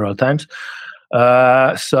several times.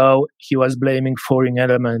 So he was blaming foreign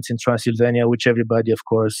elements in Transylvania, which everybody, of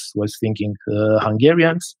course, was thinking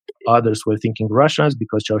Hungarians. Others were thinking Russians,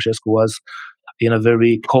 because Ceausescu was in a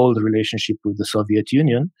very cold relationship with the Soviet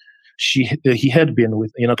Union. He had been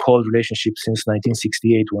in a cold relationship since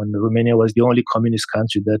 1968, when Romania was the only communist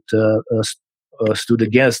country that stood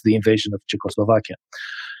against the invasion of Czechoslovakia.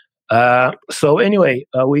 So anyway,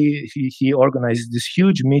 he organized this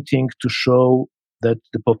huge meeting to show that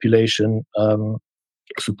the population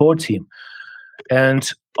supports him. And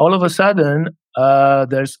all of a sudden,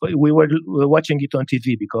 we were watching it on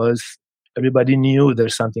TV, because everybody knew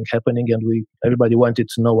there's something happening, and everybody wanted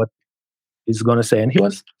to know what he's going to say. And he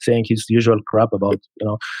was saying his usual crap about,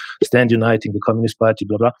 stand uniting the Communist Party,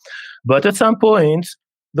 blah, blah. But at some point,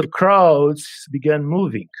 the crowds began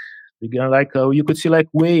moving. You could see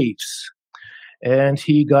waves. And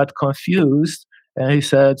he got confused. And he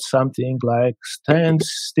said something like, stand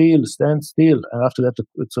still. And after that,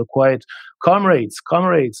 it's a quiet, comrades,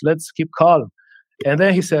 let's keep calm. And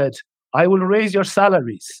then he said, I will raise your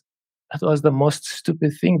salaries. That was the most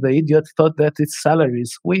stupid thing. The idiot thought that it's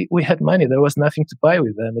salaries. We had money. There was nothing to buy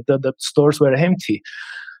with them. The stores were empty.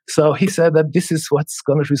 So he said that this is what's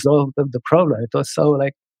going to resolve the problem. It was so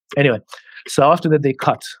anyway. So after that, they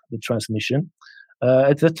cut the transmission.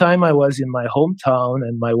 At the time, I was in my hometown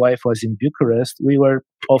and my wife was in Bucharest. We were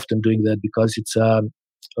often doing that because it's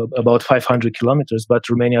about 500 kilometers, but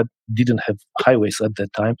Romania didn't have highways at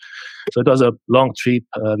that time. So it was a long trip,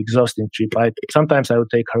 exhausting trip. Sometimes I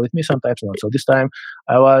would take her with me, sometimes not. So this time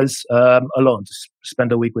I was alone to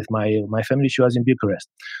spend a week with my family. She was in Bucharest.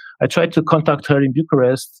 I tried to contact her in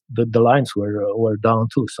Bucharest. The lines were down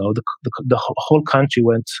too. So the whole country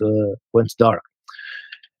went dark.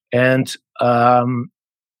 And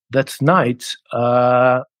that night,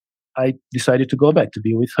 I decided to go back to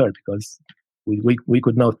be with her because we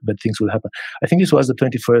could know that things will happen. I think this was the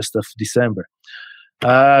 21st of December.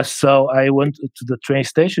 So I went to the train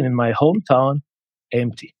station in my hometown,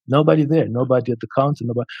 empty. Nobody there, nobody at the counter,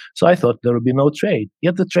 nobody. So I thought there would be no train.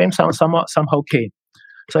 Yet the train somehow came.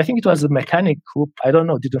 So I think it was a mechanic who, I don't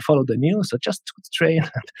know, didn't follow the news or just took the train.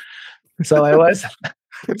 So I was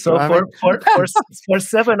So for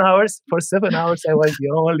 7 hours, I was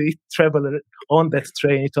the only traveler on that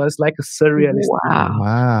train. It was like a surrealist.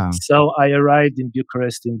 Wow. So I arrived in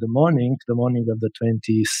Bucharest in the morning of the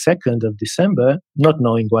 22nd of December, not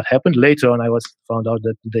knowing what happened. Later on, I found out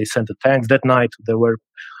that they sent a tank. That night, there were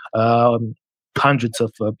hundreds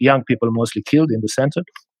of young people, mostly killed in the center.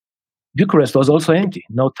 Bucharest was also empty,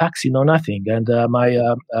 no taxi, no nothing. And my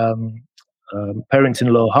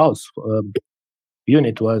parents-in-law house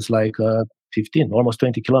unit was like 15, almost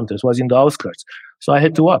 20 kilometers, was in the outskirts. So I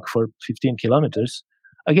had to walk for 15 kilometers.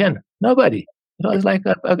 Again, nobody. It was like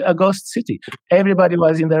a ghost city. Everybody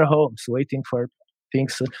was in their homes waiting for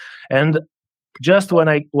things. And just when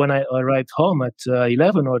I arrived home at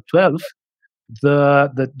 11 or 12,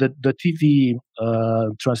 the TV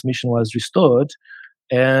transmission was restored,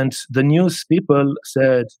 and the news people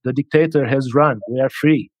said the dictator has run. We are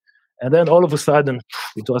free. And then all of a sudden,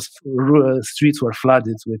 streets were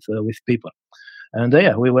flooded with people. And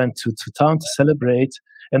we went to town to celebrate.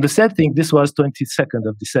 And the sad thing, this was 22nd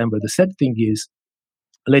of December. The sad thing is,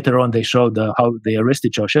 later on, they showed how they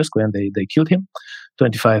arrested Ceausescu and they killed him, the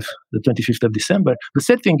 25th of December. The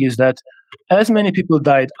sad thing is that as many people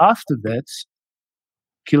died after that,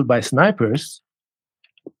 killed by snipers,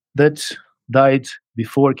 that died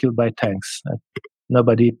before killed by tanks.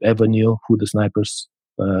 Nobody ever knew who the snipers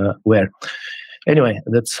were. Anyway,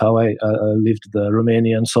 that's how I lived the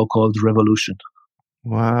Romanian so-called revolution.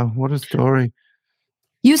 Wow, what a story!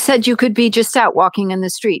 You said you could be just out walking in the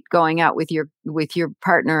street, going out with your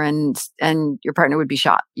partner, and your partner would be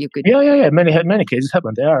shot. You could. Yeah. Many cases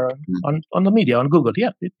happen. They are on the media, on Google.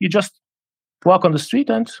 Yeah, you just walk on the street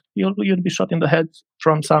and you'll be shot in the head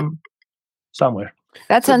from somewhere.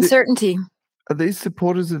 That's uncertainty. Are these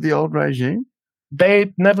supporters of the old regime?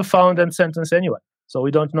 They never found and sentenced anyone, so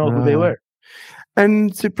we don't know who they were.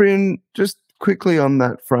 And Cyprian, just quickly on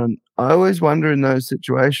that front, I always wonder in those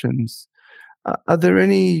situations, are there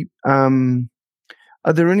any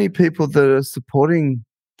people that are supporting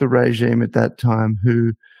the regime at that time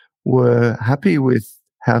who were happy with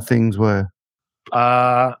how things were?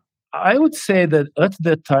 I would say that at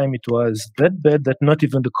that time it was that bad that not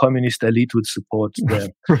even the communist elite would support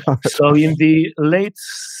them. Right. So in the late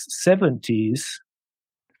 70s,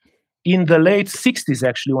 in the late 60s,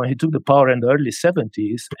 actually, when he took the power, in the early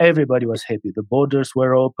 70s, everybody was happy. The borders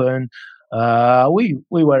were open.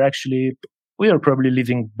 We were probably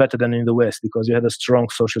living better than in the West because we had a strong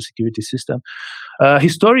social security system.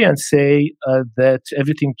 Historians say that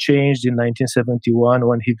everything changed in 1971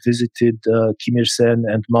 when he visited Kim Il-sung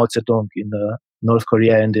and Mao Zedong in North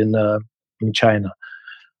Korea and in China.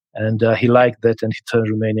 And he liked that, and he turned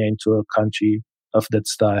Romania into a country of that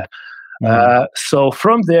style. So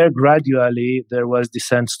from there, gradually, there was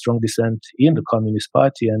strong dissent in the Communist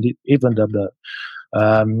Party, and even the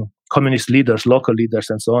communist leaders, local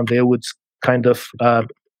leaders, and so on, they would kind of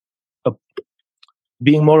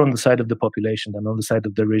being more on the side of the population than on the side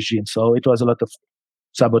of the regime. So it was a lot of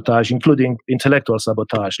sabotage, including intellectual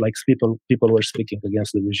sabotage, like people were speaking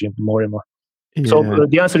against the regime more and more. Yeah. So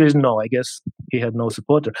the answer is no. I guess he had no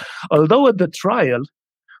supporter. Although at the trial,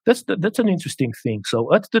 that's an interesting thing.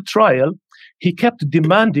 So at the trial, he kept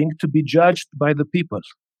demanding to be judged by the people.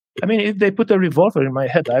 I mean, if they put a revolver in my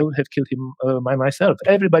head, I would have killed him by myself.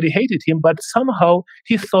 Everybody hated him, but somehow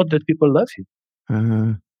he thought that people loved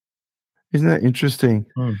him. Isn't that interesting?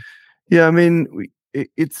 Yeah, I mean,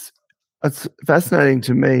 it's fascinating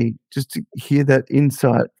to me just to hear that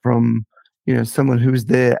insight from someone who was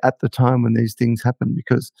there at the time when these things happened,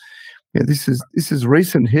 because this is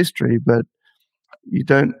recent history, but you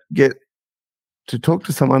don't get to talk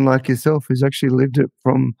to someone like yourself who's actually lived it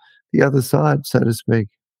from the other side, so to speak.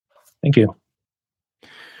 Thank you.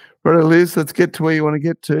 Right, Liz, let's get to where you want to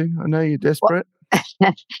get to. I know you're desperate.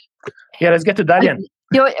 Yeah, let's get to Dalian.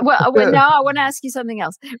 Well, now I want to ask you something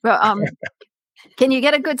else. Well, can you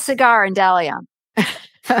get a good cigar in Dalian?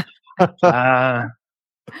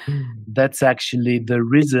 That's actually the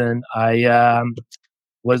reason I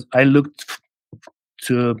looked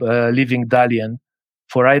to living Dalian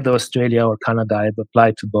for either Australia or Canada. I've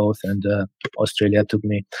applied to both, and Australia took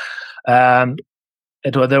me.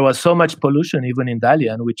 There was so much pollution even in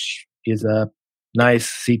Dalian, which is a nice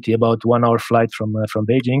city about 1 hour flight from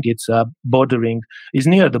Beijing. It's is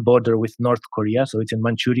near the border with North Korea, so it's in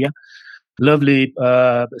Manchuria. Lovely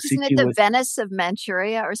city. Isn't it the Venice of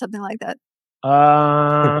Manchuria or something like that?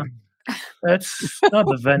 That's not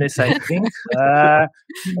the Venice, I think.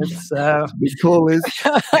 Big call is.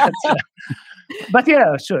 But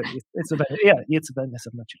yeah, sure, it's a it's Venice.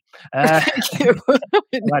 I'm not sure. Thank you.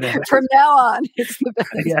 Whatever. From now on, it's the best.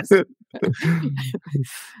 Yes.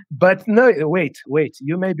 But no, wait.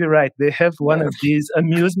 You may be right. They have one of these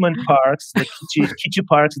amusement parks, the Kichi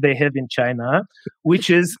parks they have in China, which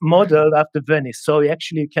is modeled after Venice. So you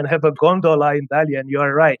can have a gondola in Dalian. You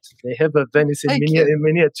are right. They have a Venice in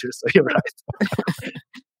miniature. So you're right.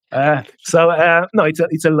 No,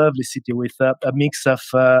 it's a lovely city with a mix of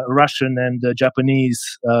Russian and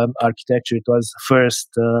Japanese architecture. It was first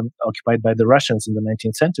occupied by the Russians in the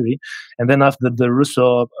 19th century, and then after the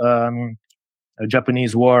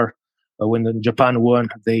Russo-Japanese War, when Japan won,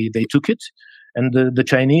 they took it, and the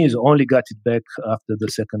Chinese only got it back after the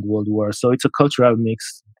Second World War. So it's a cultural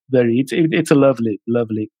mix. It's a lovely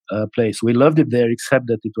place. We loved it there, except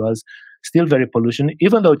that it was still very pollution,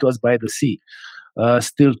 even though it was by the sea.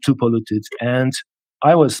 Still too polluted, and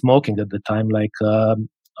I was smoking at the time, like 4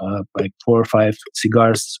 or 5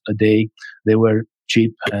 cigars a day. They were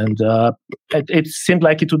cheap, and it seemed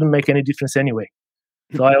like it wouldn't make any difference anyway.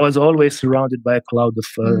 So I was always surrounded by a cloud of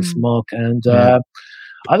smoke, and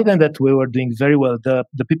other than that, we were doing very well. The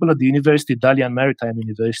people at the university, Dalian Maritime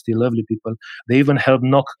University, lovely people. They even helped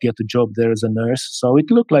Nok get a job there as a nurse. So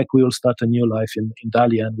it looked like we will start a new life in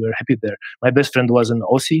Dalian. We were happy there. My best friend was an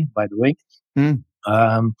Aussie, by the way, who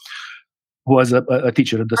was a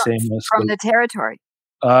teacher at the same school. From the territory?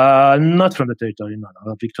 Not from the territory, no,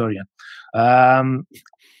 Victorian.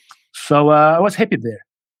 So I was happy there.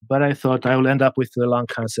 But I thought I will end up with lung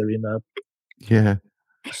cancer in a... Yeah.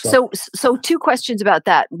 So 2 questions about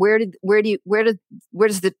that. Where does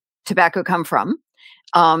the tobacco come from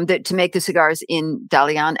to make the cigars in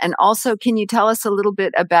Dalian? And also, can you tell us a little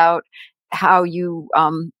bit about how you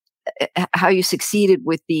succeeded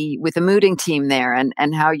with the mooting team there,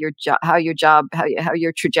 and how your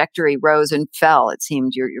trajectory rose and fell? It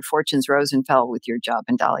seemed your fortunes rose and fell with your job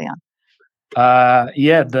in Dalian.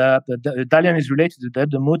 The Dalian is related to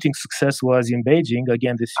that. The mooting success was in Beijing,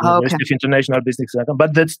 again, this University of International Business.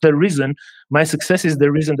 But that's the reason, my success is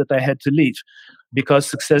the reason that I had to leave, because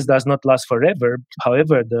success does not last forever.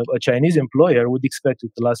 However, a Chinese employer would expect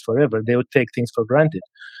it to last forever. They would take things for granted.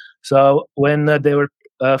 So when they were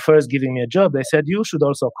first giving me a job, they said, you should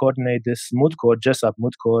also coordinate this moot court, Jessup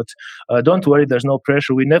moot court. Don't worry, there's no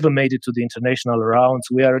pressure. We never made it to the international rounds.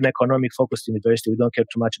 We are an economic-focused university. We don't care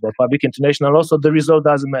too much about public international. Also, the result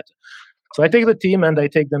doesn't matter. So I take the team and I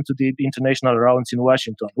take them to the international rounds in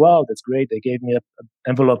Washington. Wow, that's great. They gave me an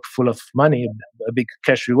envelope full of money, a big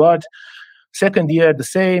cash reward. Second year, the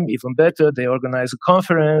same, even better. They organize a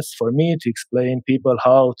conference for me to explain people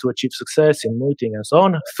how to achieve success in mooting and so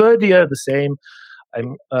on. Third year, the same.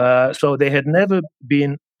 So they had never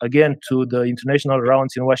been again to the international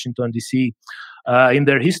rounds in Washington, D.C. In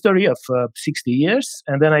their history of 60 years.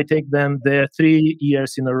 And then I take them there 3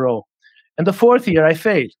 years in a row. And the fourth year, I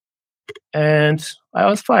failed. And I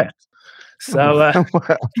was fired. So,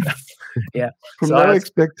 yeah. From no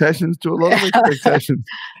expectations to a lot of expectations.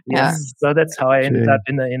 Yes. So that's how I ended up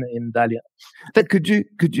in Dalian. But could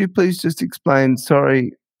you please just explain,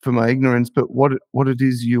 sorry for my ignorance, but what it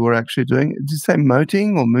is you were actually doing? Did you say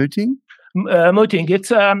moting or mooting? Mooting. It's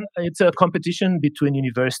a competition between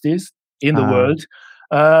universities in the world.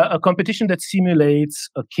 A competition that simulates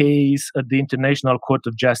a case at the International Court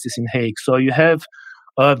of Justice in Hague. So you have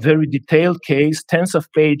a very detailed case, tens of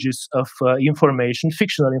pages of information,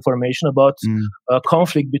 fictional information about a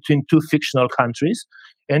conflict between 2 fictional countries,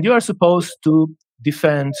 and you are supposed to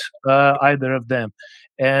defend either of them.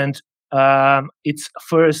 And it's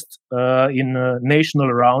first in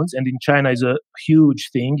national rounds, and in China is a huge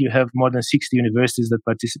thing. You have more than 60 universities that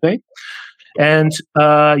participate, and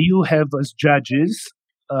you have as judges,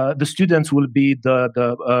 the students will be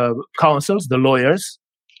the counsels, the lawyers,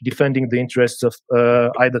 defending the interests of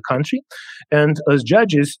either country. And as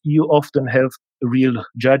judges, you often have real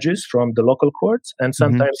judges from the local courts and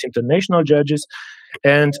sometimes international judges.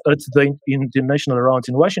 And at the international rounds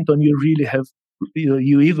in Washington, you really have,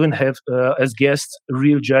 you even have as guests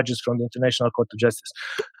real judges from the International Court of Justice.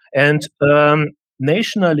 And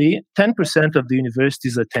nationally, 10% of the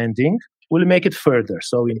universities attending will make it further.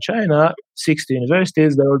 So in China, 60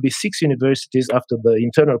 universities, there will be 6 universities after the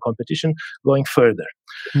internal competition going further.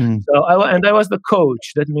 So I was the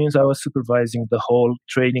coach. That means I was supervising the whole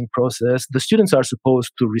training process. The students are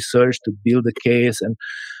supposed to research, to build a case,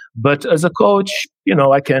 but as a coach,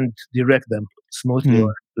 I can direct them smoothly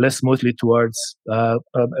or less smoothly towards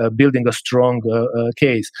building a strong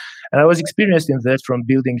case. And I was experienced in that from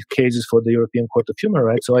building cases for the European Court of Human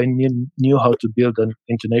Rights, so I knew how to build an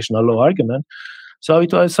international law argument. So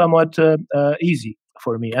it was somewhat easy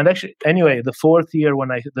for me. And actually, anyway, the fourth year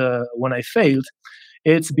when I failed,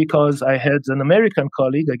 it's because I had an American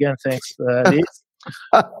colleague, again, thanks Liz,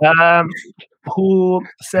 who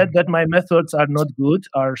said that my methods are not good,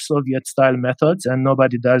 are Soviet-style methods, and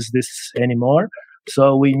nobody does this anymore.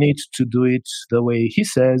 So we need to do it the way he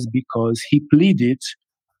says, because he pleaded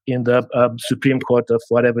in the Supreme Court of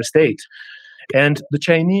whatever state. And the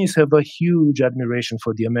Chinese have a huge admiration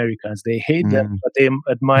for the Americans. They hate them, but they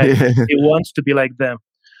admire them. They want to be like them.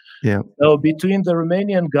 Yeah. So between the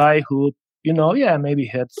Romanian guy who, maybe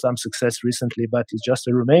had some success recently, but he's just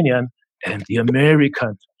a Romanian, and the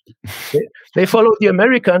American, they follow the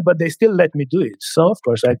American, but they still let me do it. So, of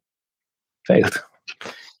course, I failed.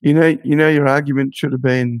 Your argument should have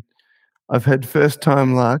been, I've had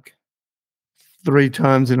first-time luck 3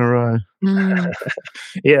 times in a row.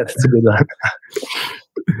 Yeah, that's a good one.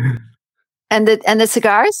 And the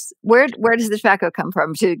cigars, where does the tobacco come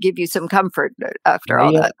from to give you some comfort after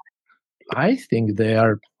all that? I think they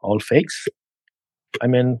are all fakes. I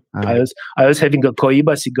mean, I was having a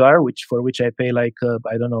Cohiba cigar, for which I pay like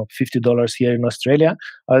 $50 here in Australia.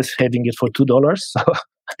 I was having it for $2, so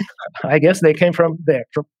I guess they came from there.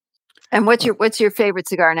 And what's your favorite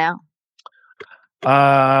cigar now?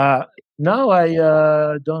 Now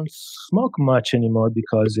I don't smoke much anymore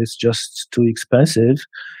because it's just too expensive.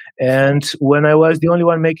 And when I was the only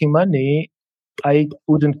one making money, I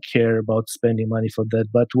wouldn't care about spending money for that.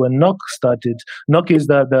 But when Nock started, Nock is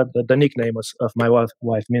the nickname of my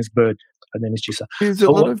wife, means bird. Her name is Chisa. There's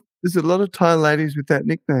a lot of Thai ladies with that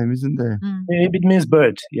nickname, isn't there? It means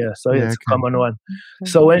bird, yeah. So it's a common one.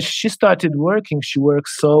 So when she started working, she worked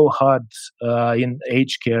so hard in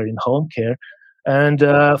aged care, in home care, and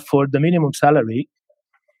for the minimum salary,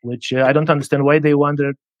 which I don't understand why they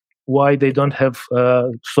wonder why they don't have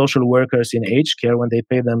social workers in aged care when they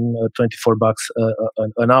pay them $24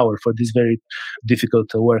 an hour for this very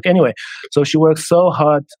difficult work. Anyway, so she works so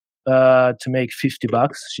hard to make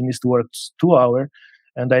 $50. She needs to work 2 hours,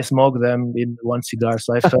 and I smoke them in one cigar.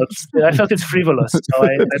 So I felt it's frivolous. So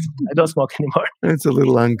I don't smoke anymore. It's a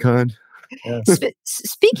little unkind. Yeah.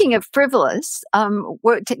 Speaking of frivolous,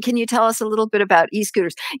 can you tell us a little bit about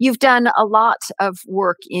e-scooters? You've done a lot of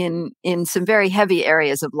work in some very heavy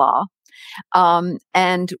areas of law,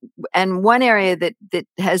 and one area that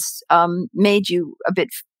has made you a bit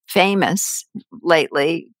famous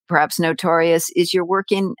lately, perhaps notorious, is your work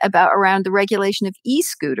around the regulation of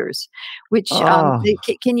e-scooters, which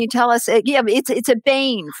can you tell us? It's a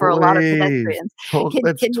bane for a lot of pedestrians. Can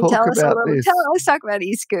you tell us a little? Let's talk about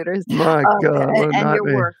e-scooters. My God, and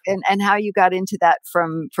your work and how you got into that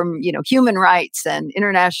from human rights and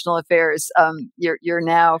international affairs. You're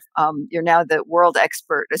now the world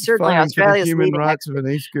expert. Certainly, Australia's leading rights of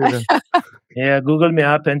an e-scooter. Yeah, Google me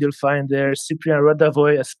up and you'll find there Cyprian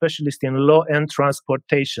Radavoy, a specialist in law and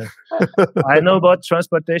transportation. I know about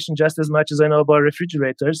transportation just as much as I know about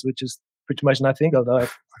refrigerators, which is pretty much nothing, although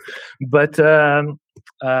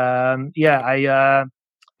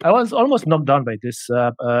I was almost knocked down by this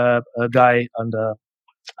guy on the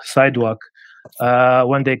sidewalk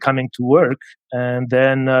one day coming to work, and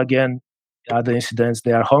then again other incidents.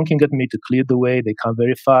 They are honking at me to clear the way. They come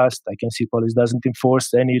very fast. I can see police doesn't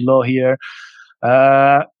enforce any law here.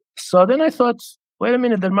 So then I thought, wait a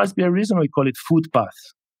minute, there must be a reason we call it footpath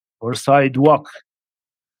or sidewalk.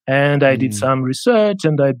 And I did some research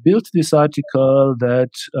and I built this article that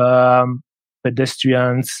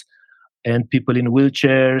pedestrians and people in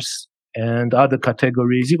wheelchairs and other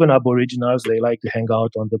categories, even Aboriginals, they like to hang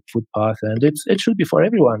out on the footpath, and it should be for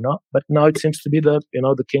everyone, no? But now it seems to be the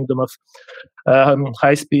kingdom of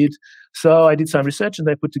high speed. So I did some research and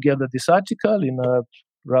I put together this article in a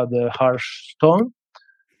rather harsh tone,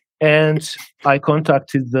 and I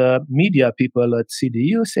contacted the media people at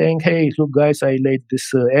CDU saying, "Hey, look, guys, I laid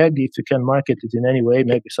this egg. If you can market it in any way,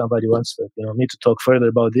 maybe somebody wants me to talk further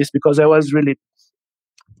about this," because I was really,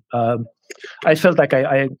 I felt like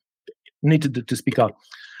I needed to speak out.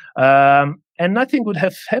 And nothing would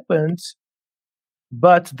have happened,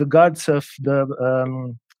 but the guards of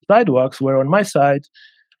the sidewalks were on my side,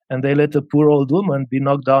 and they let a poor old woman be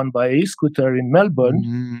knocked down by a e-scooter in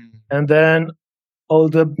Melbourne. And then all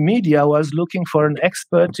the media was looking for an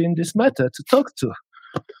expert in this matter to talk to.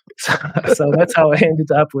 So that's how I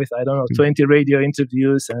ended up with, 20 radio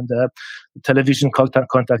interviews, and television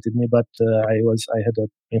contacted me, but I had an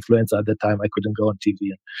influenza at the time. I couldn't go on TV,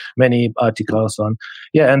 and many articles on.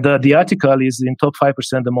 Yeah, and the article is in top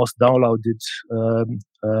 5%, the most downloaded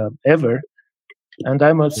ever. And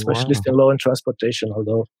I'm a specialist in law and transportation,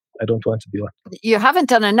 although I don't want to be one. You haven't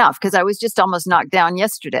done enough, because I was just almost knocked down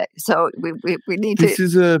yesterday. So we need This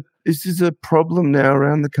is a problem now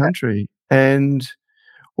around the country, and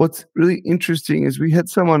what's really interesting is we had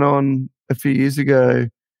someone on a few years ago,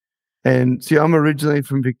 and see, I'm originally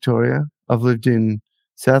from Victoria. I've lived in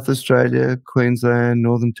South Australia, Queensland,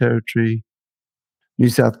 Northern Territory, New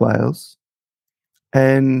South Wales.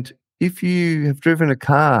 And if you have driven a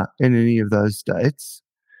car in any of those states,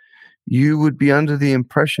 you would be under the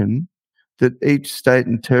impression that each state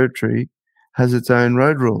and territory has its own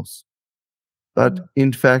road rules. But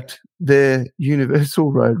in fact, their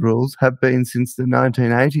universal road rules have been since the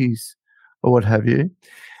 1980s or what have you.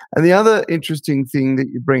 And the other interesting thing that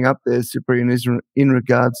you bring up there, Cyprian, is in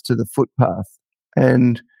regards to the footpath.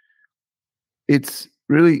 And it's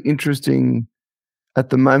really interesting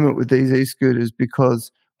at the moment with these e-scooters because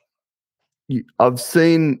I've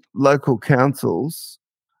seen local councils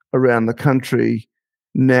around the country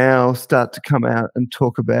now start to come out and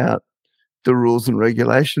talk about the rules and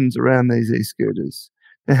regulations around these e-scooters.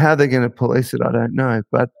 And how they're going to police it, I don't know.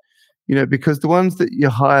 But, because the ones that you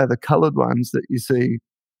hire, the coloured ones that you see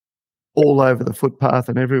all over the footpath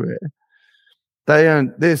and everywhere,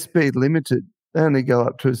 they're speed limited. They only go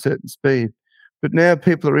up to a certain speed. But now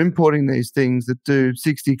people are importing these things that do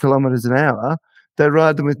 60 kilometres an hour. They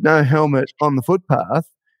ride them with no helmet on the footpath,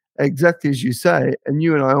 exactly as you say, and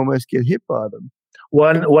you and I almost get hit by them.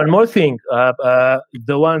 One more thing,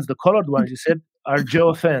 the colored ones you said are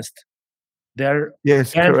geofenced. They're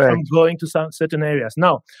banned from going to some certain areas.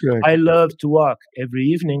 Now, correct. I love to walk. Every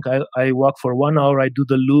evening I walk for 1 hour. I do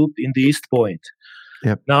the loop in the East Point.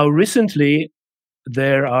 Yep. Now, recently,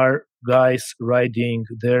 there are guys riding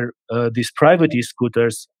these private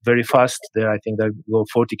e-scooters very fast. I think they go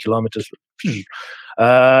 40 kilometers.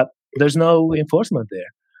 There's no enforcement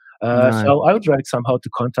there. No. So I would like somehow to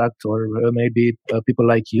contact, or maybe people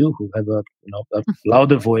like you who have a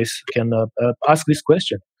louder voice can ask this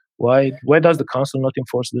question. Why does the council not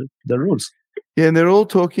enforce the rules? Yeah, and they're all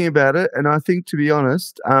talking about it. And I think, to be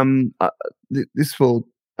honest, this will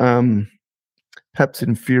perhaps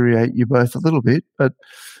infuriate you both a little bit. But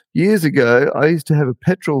years ago, I used to have a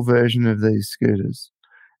petrol version of these scooters.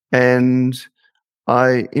 And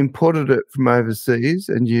I imported it from overseas,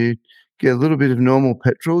 and you get a little bit of normal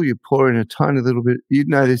petrol. You pour in a tiny little bit. You'd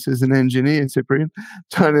know this as an engineer, Cyprian.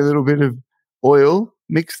 Tiny little bit of oil,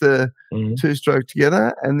 mix the two-stroke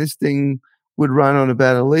together, and this thing would run on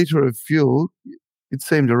about a litre of fuel. It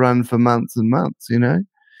seemed to run for months and months,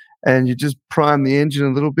 and you just prime the engine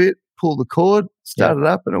a little bit, pull the cord, start it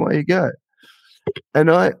up, and away you go.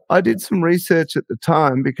 And I did some research at the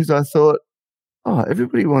time because I thought,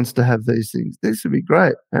 everybody wants to have these things. This would be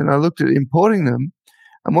great. And I looked at importing them,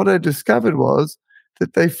 and what I discovered was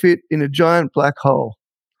that they fit in a giant black hole.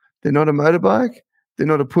 They're not a motorbike. They're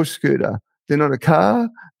not a push scooter. They're not a car.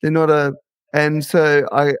 And so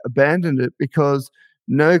I abandoned it because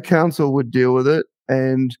no council would deal with it.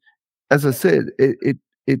 And as I said,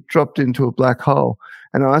 it dropped into a black hole.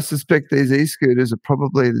 And I suspect these e-scooters are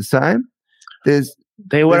probably the same.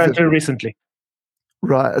 They were until recently.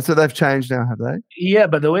 Right. So they've changed now, have they? Yeah,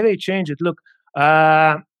 but the way they change it, look,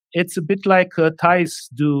 it's a bit like ties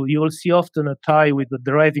do. You will see often a tie with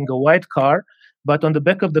driving a white car, but on the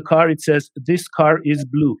back of the car it says, "This car is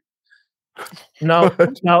blue." Now,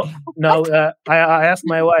 I asked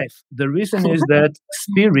my wife. The reason is that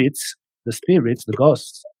the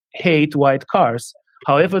ghosts, hate white cars.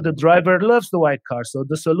 However, the driver loves the white car. So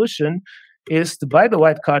the solution is to buy the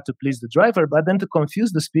white car to please the driver, but then to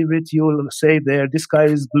confuse the spirit, you will say there, "This car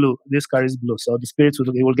is blue. This car is blue." So the spirits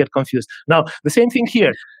will get confused. Now, the same thing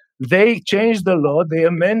here. They changed the law. They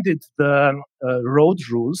amended the road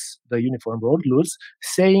rules, the uniform road rules,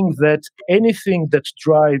 saying that anything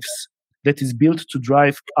that is built to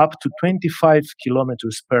drive up to 25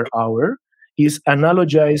 kilometers per hour is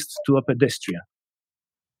analogized to a pedestrian.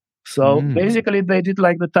 So basically they did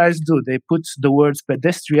like the ties do. They put the words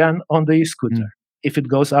pedestrian on the e-scooter if it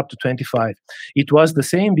goes up to 25. It was the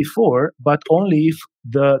same before, but only if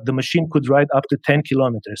the machine could ride up to 10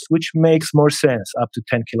 kilometers, which makes more sense, up to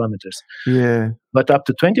 10 kilometers. Yeah. But up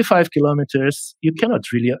to 25 kilometers, you cannot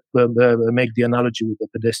really make the analogy with the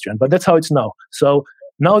pedestrian. But that's how it's now. So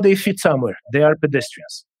now they fit somewhere. They are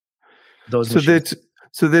pedestrians.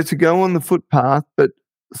 So they're to go on the footpath, but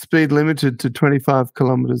speed limited to 25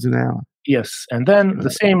 kilometers an hour. Yes, and then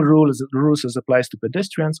the same rules as applies to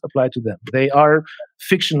pedestrians apply to them. They are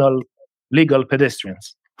fictional, legal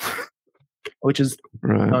pedestrians, which is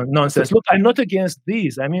nonsense. Look, I'm not against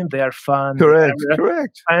these. I mean, they are fun.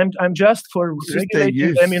 Correct. I'm just for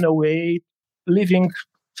regulating them in a way, leaving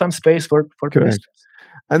some space for pedestrians.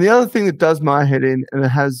 And the other thing that does my head in, and it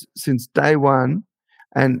has since day one,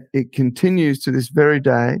 and it continues to this very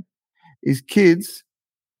day, is kids,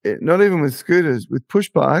 not even with scooters, with push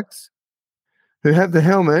bikes, who have the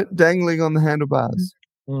helmet dangling on the handlebars.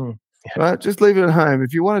 Mm. Yeah. Right? Just leave it at home.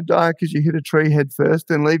 If you want to die because you hit a tree head first,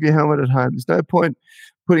 then leave your helmet at home. There's no point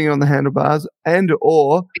putting it on the handlebars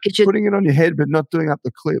or putting it on your head but not doing up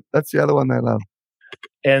the clip. That's the other one they love.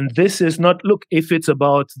 And this is not, look, if it's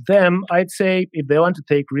about them, I'd say if they want to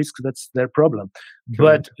take risks, that's their problem.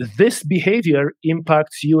 Correct. But this behavior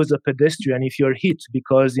impacts you as a pedestrian if you're hit,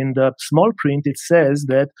 because in the small print, it says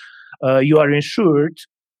that you are insured,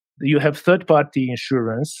 you have third-party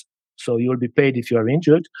insurance, so you'll be paid if you are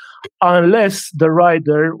injured, unless the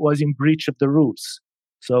rider was in breach of the rules.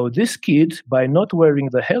 So this kid, by not wearing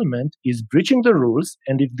the helmet, is breaching the rules,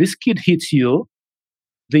 and if this kid hits you,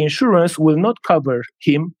 the insurance will not cover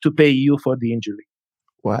him to pay you for the injury.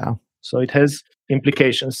 Wow. So it has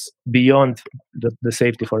implications beyond the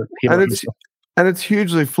safety for him. And it's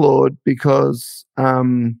hugely flawed because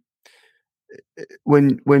when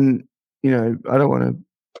you know, I don't want to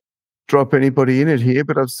drop anybody in it here,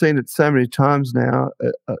 but I've seen it so many times now.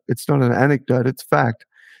 It's not an anecdote, it's fact.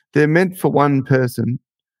 They're meant for one person.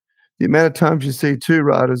 The amount of times you see two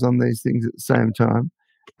riders on these things at the same time,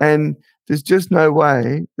 and there's just no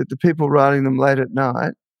way that the people riding them late at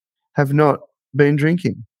night have not been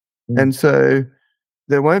drinking. And so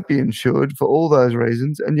they won't be insured for all those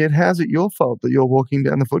reasons. And yet, how's it your fault that you're walking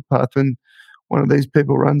down the footpath when one of these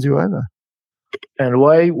people runs you over? And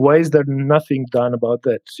why is there nothing done about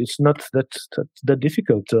that? It's not that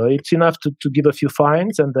difficult. It's enough to give a few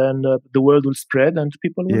fines, and then the word will spread and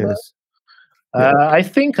people will buy. I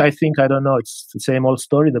think, I don't know, it's the same old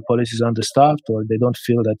story. The police is understaffed, or they don't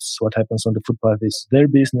feel that's what happens on the footpath is their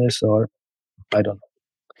business, or I don't know.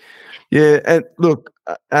 Yeah, and look,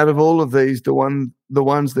 out of all of these, the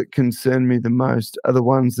ones that concern me the most are the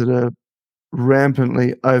ones that are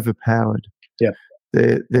rampantly overpowered. Yeah.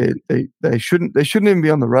 They shouldn't even be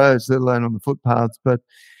on the roads, let alone on the footpaths. But,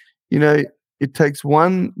 you know, it takes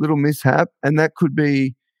one little mishap, and that could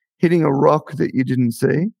be hitting a rock that you didn't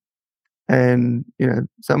see. And, you know,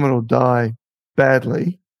 someone will die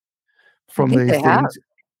badly from these things. Have.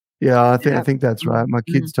 Yeah, I think that's right. My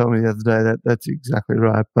kids told me the other day that's exactly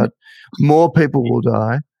right. But more people will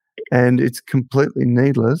die, and it's completely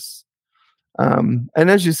needless. And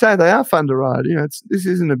as you say, they are fun to ride. You know, this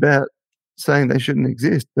isn't about saying they shouldn't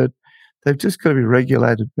exist, but they've just got to be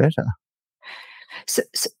regulated better.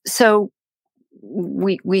 So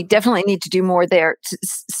we definitely need to do more there.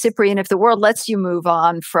 Cyprian, if the world lets you move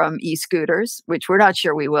on from e-scooters, which we're not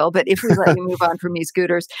sure we will, but if we let you move on from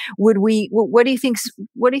e-scooters, what do you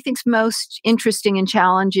think's most interesting and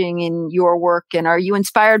challenging in your work? And are you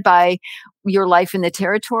inspired by your life in the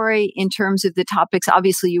territory in terms of the topics?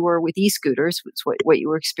 Obviously, you were with e-scooters, which is what you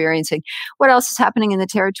were experiencing. What else is happening in the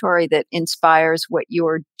territory that inspires what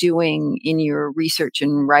you're doing in your research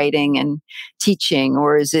and writing and teaching,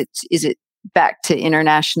 or is it back to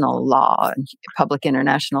international law and public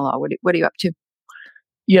international law? What are you up to?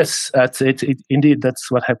 Yes, indeed, that's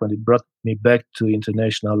what happened. It brought me back to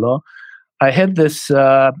international law. I had this,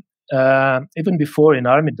 even before in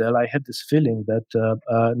Armidale, I had this feeling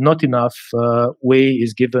that not enough way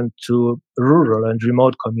is given to rural and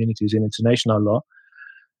remote communities in international law.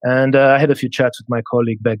 And I had a few chats with my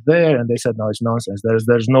colleague back there, and they said, no, it's nonsense.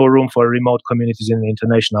 There's no room for remote communities in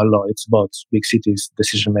international law. It's about big cities,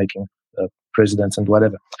 decision-making, presidents and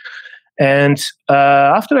whatever. And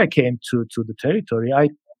after I came to the territory, I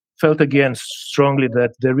felt again strongly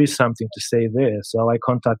that there is something to say there. So I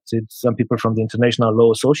contacted some people from the International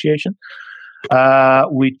Law Association,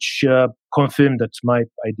 which confirmed that my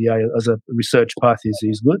idea as a research path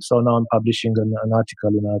is good. So now I'm publishing an article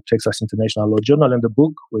in a Texas International Law Journal and a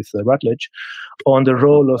book with Routledge on the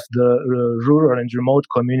role of the rural and remote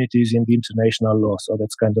communities in the international law. So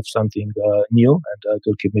that's kind of something new, and it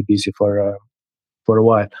will keep me busy for a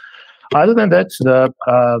while. Other than that, the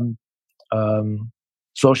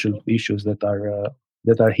social issues that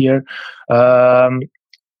are here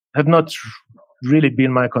have not really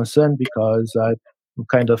been my concern, because I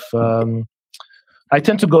kind of I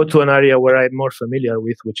tend to go to an area where I'm more familiar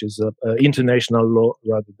with, which is international law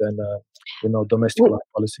rather than domestic law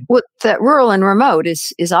policy. Well, that rural and remote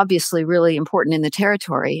is obviously really important in the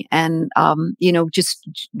territory, and just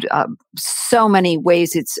so many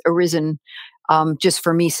ways it's arisen. Just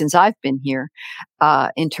for me, since I've been here,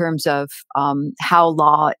 in terms of how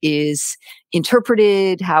law is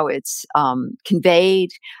interpreted, how it's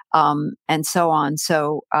conveyed, and so on.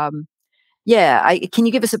 So, can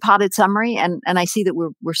you give us a potted summary? And I see that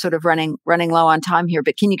we're sort of running low on time here,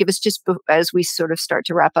 but can you give us, just as we sort of start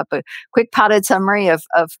to wrap up, a quick potted summary of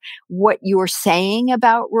what you're saying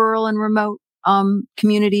about rural and remote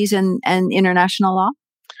communities and international law?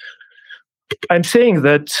 I'm saying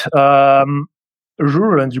that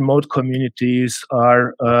rural and remote communities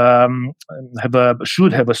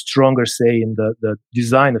should have a stronger say in the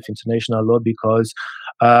design of international law, because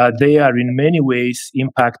they are in many ways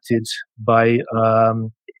impacted by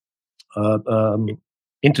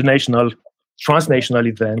transnational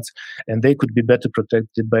events, and they could be better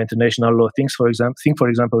protected by international law. Think, for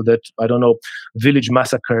example, that village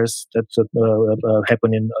massacres that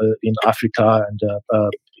happen in Africa, and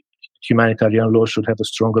humanitarian law should have a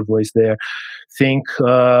stronger voice there. Think,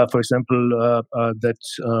 for example,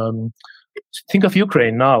 think of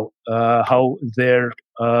Ukraine now, how their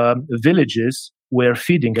villages were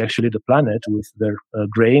feeding actually the planet with their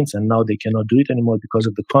grains, and now they cannot do it anymore because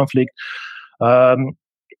of the conflict.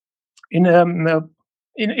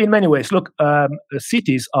 In many ways, look,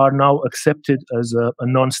 cities are now accepted as a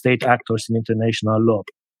non-state actors in international law.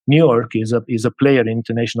 New York is a player in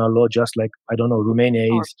international law, just like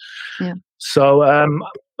Romania is. Yeah. So,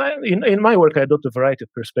 in my work, I adopt a variety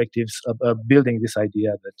of perspectives building this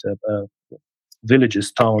idea that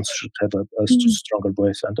villages, towns should have a stronger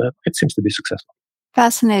voice, and it seems to be successful.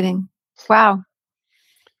 Fascinating! Wow.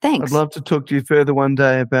 Thanks. I'd love to talk to you further one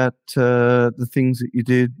day about the things that you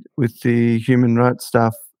did with the human rights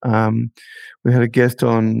stuff. We had a guest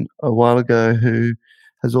on a while ago who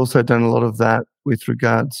has also done a lot of that with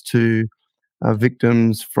regards to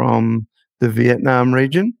victims from the Vietnam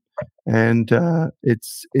region, and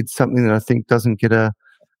it's something that I think doesn't get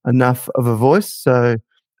enough of a voice. So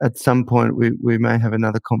at some point we may have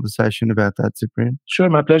another conversation about that, Cyprian. Sure,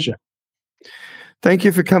 my pleasure. Thank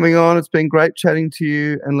you for coming on. It's been great chatting to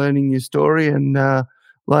you and learning your story. And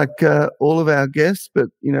like all of our guests, but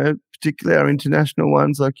particularly our international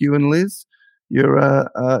ones like you and Liz, you're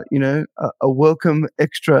a welcome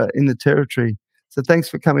extra in the territory. So thanks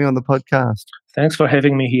for coming on the podcast. Thanks for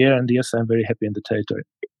having me here. And yes, I'm very happy in the territory.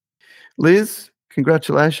 Liz,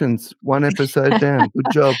 congratulations! 1 episode down.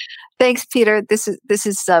 Good job. Thanks, Peter. This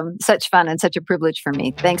is such fun and such a privilege for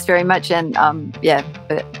me. Thanks very much, and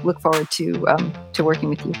look forward to working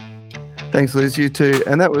with you. Thanks, Liz. You too.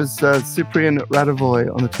 And that was Cyprian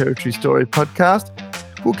Radovoy on the Territory Story podcast.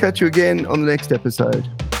 We'll catch you again on the next episode.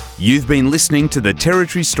 You've been listening to the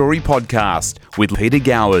Territory Story podcast with Peter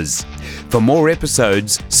Gowers. For more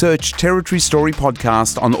episodes, search Territory Story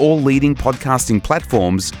podcast on all leading podcasting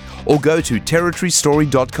platforms or go to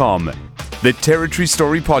territorystory.com. The Territory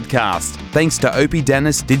Story podcast, thanks to Opie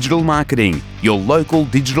Dennis Digital Marketing, your local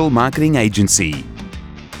digital marketing agency.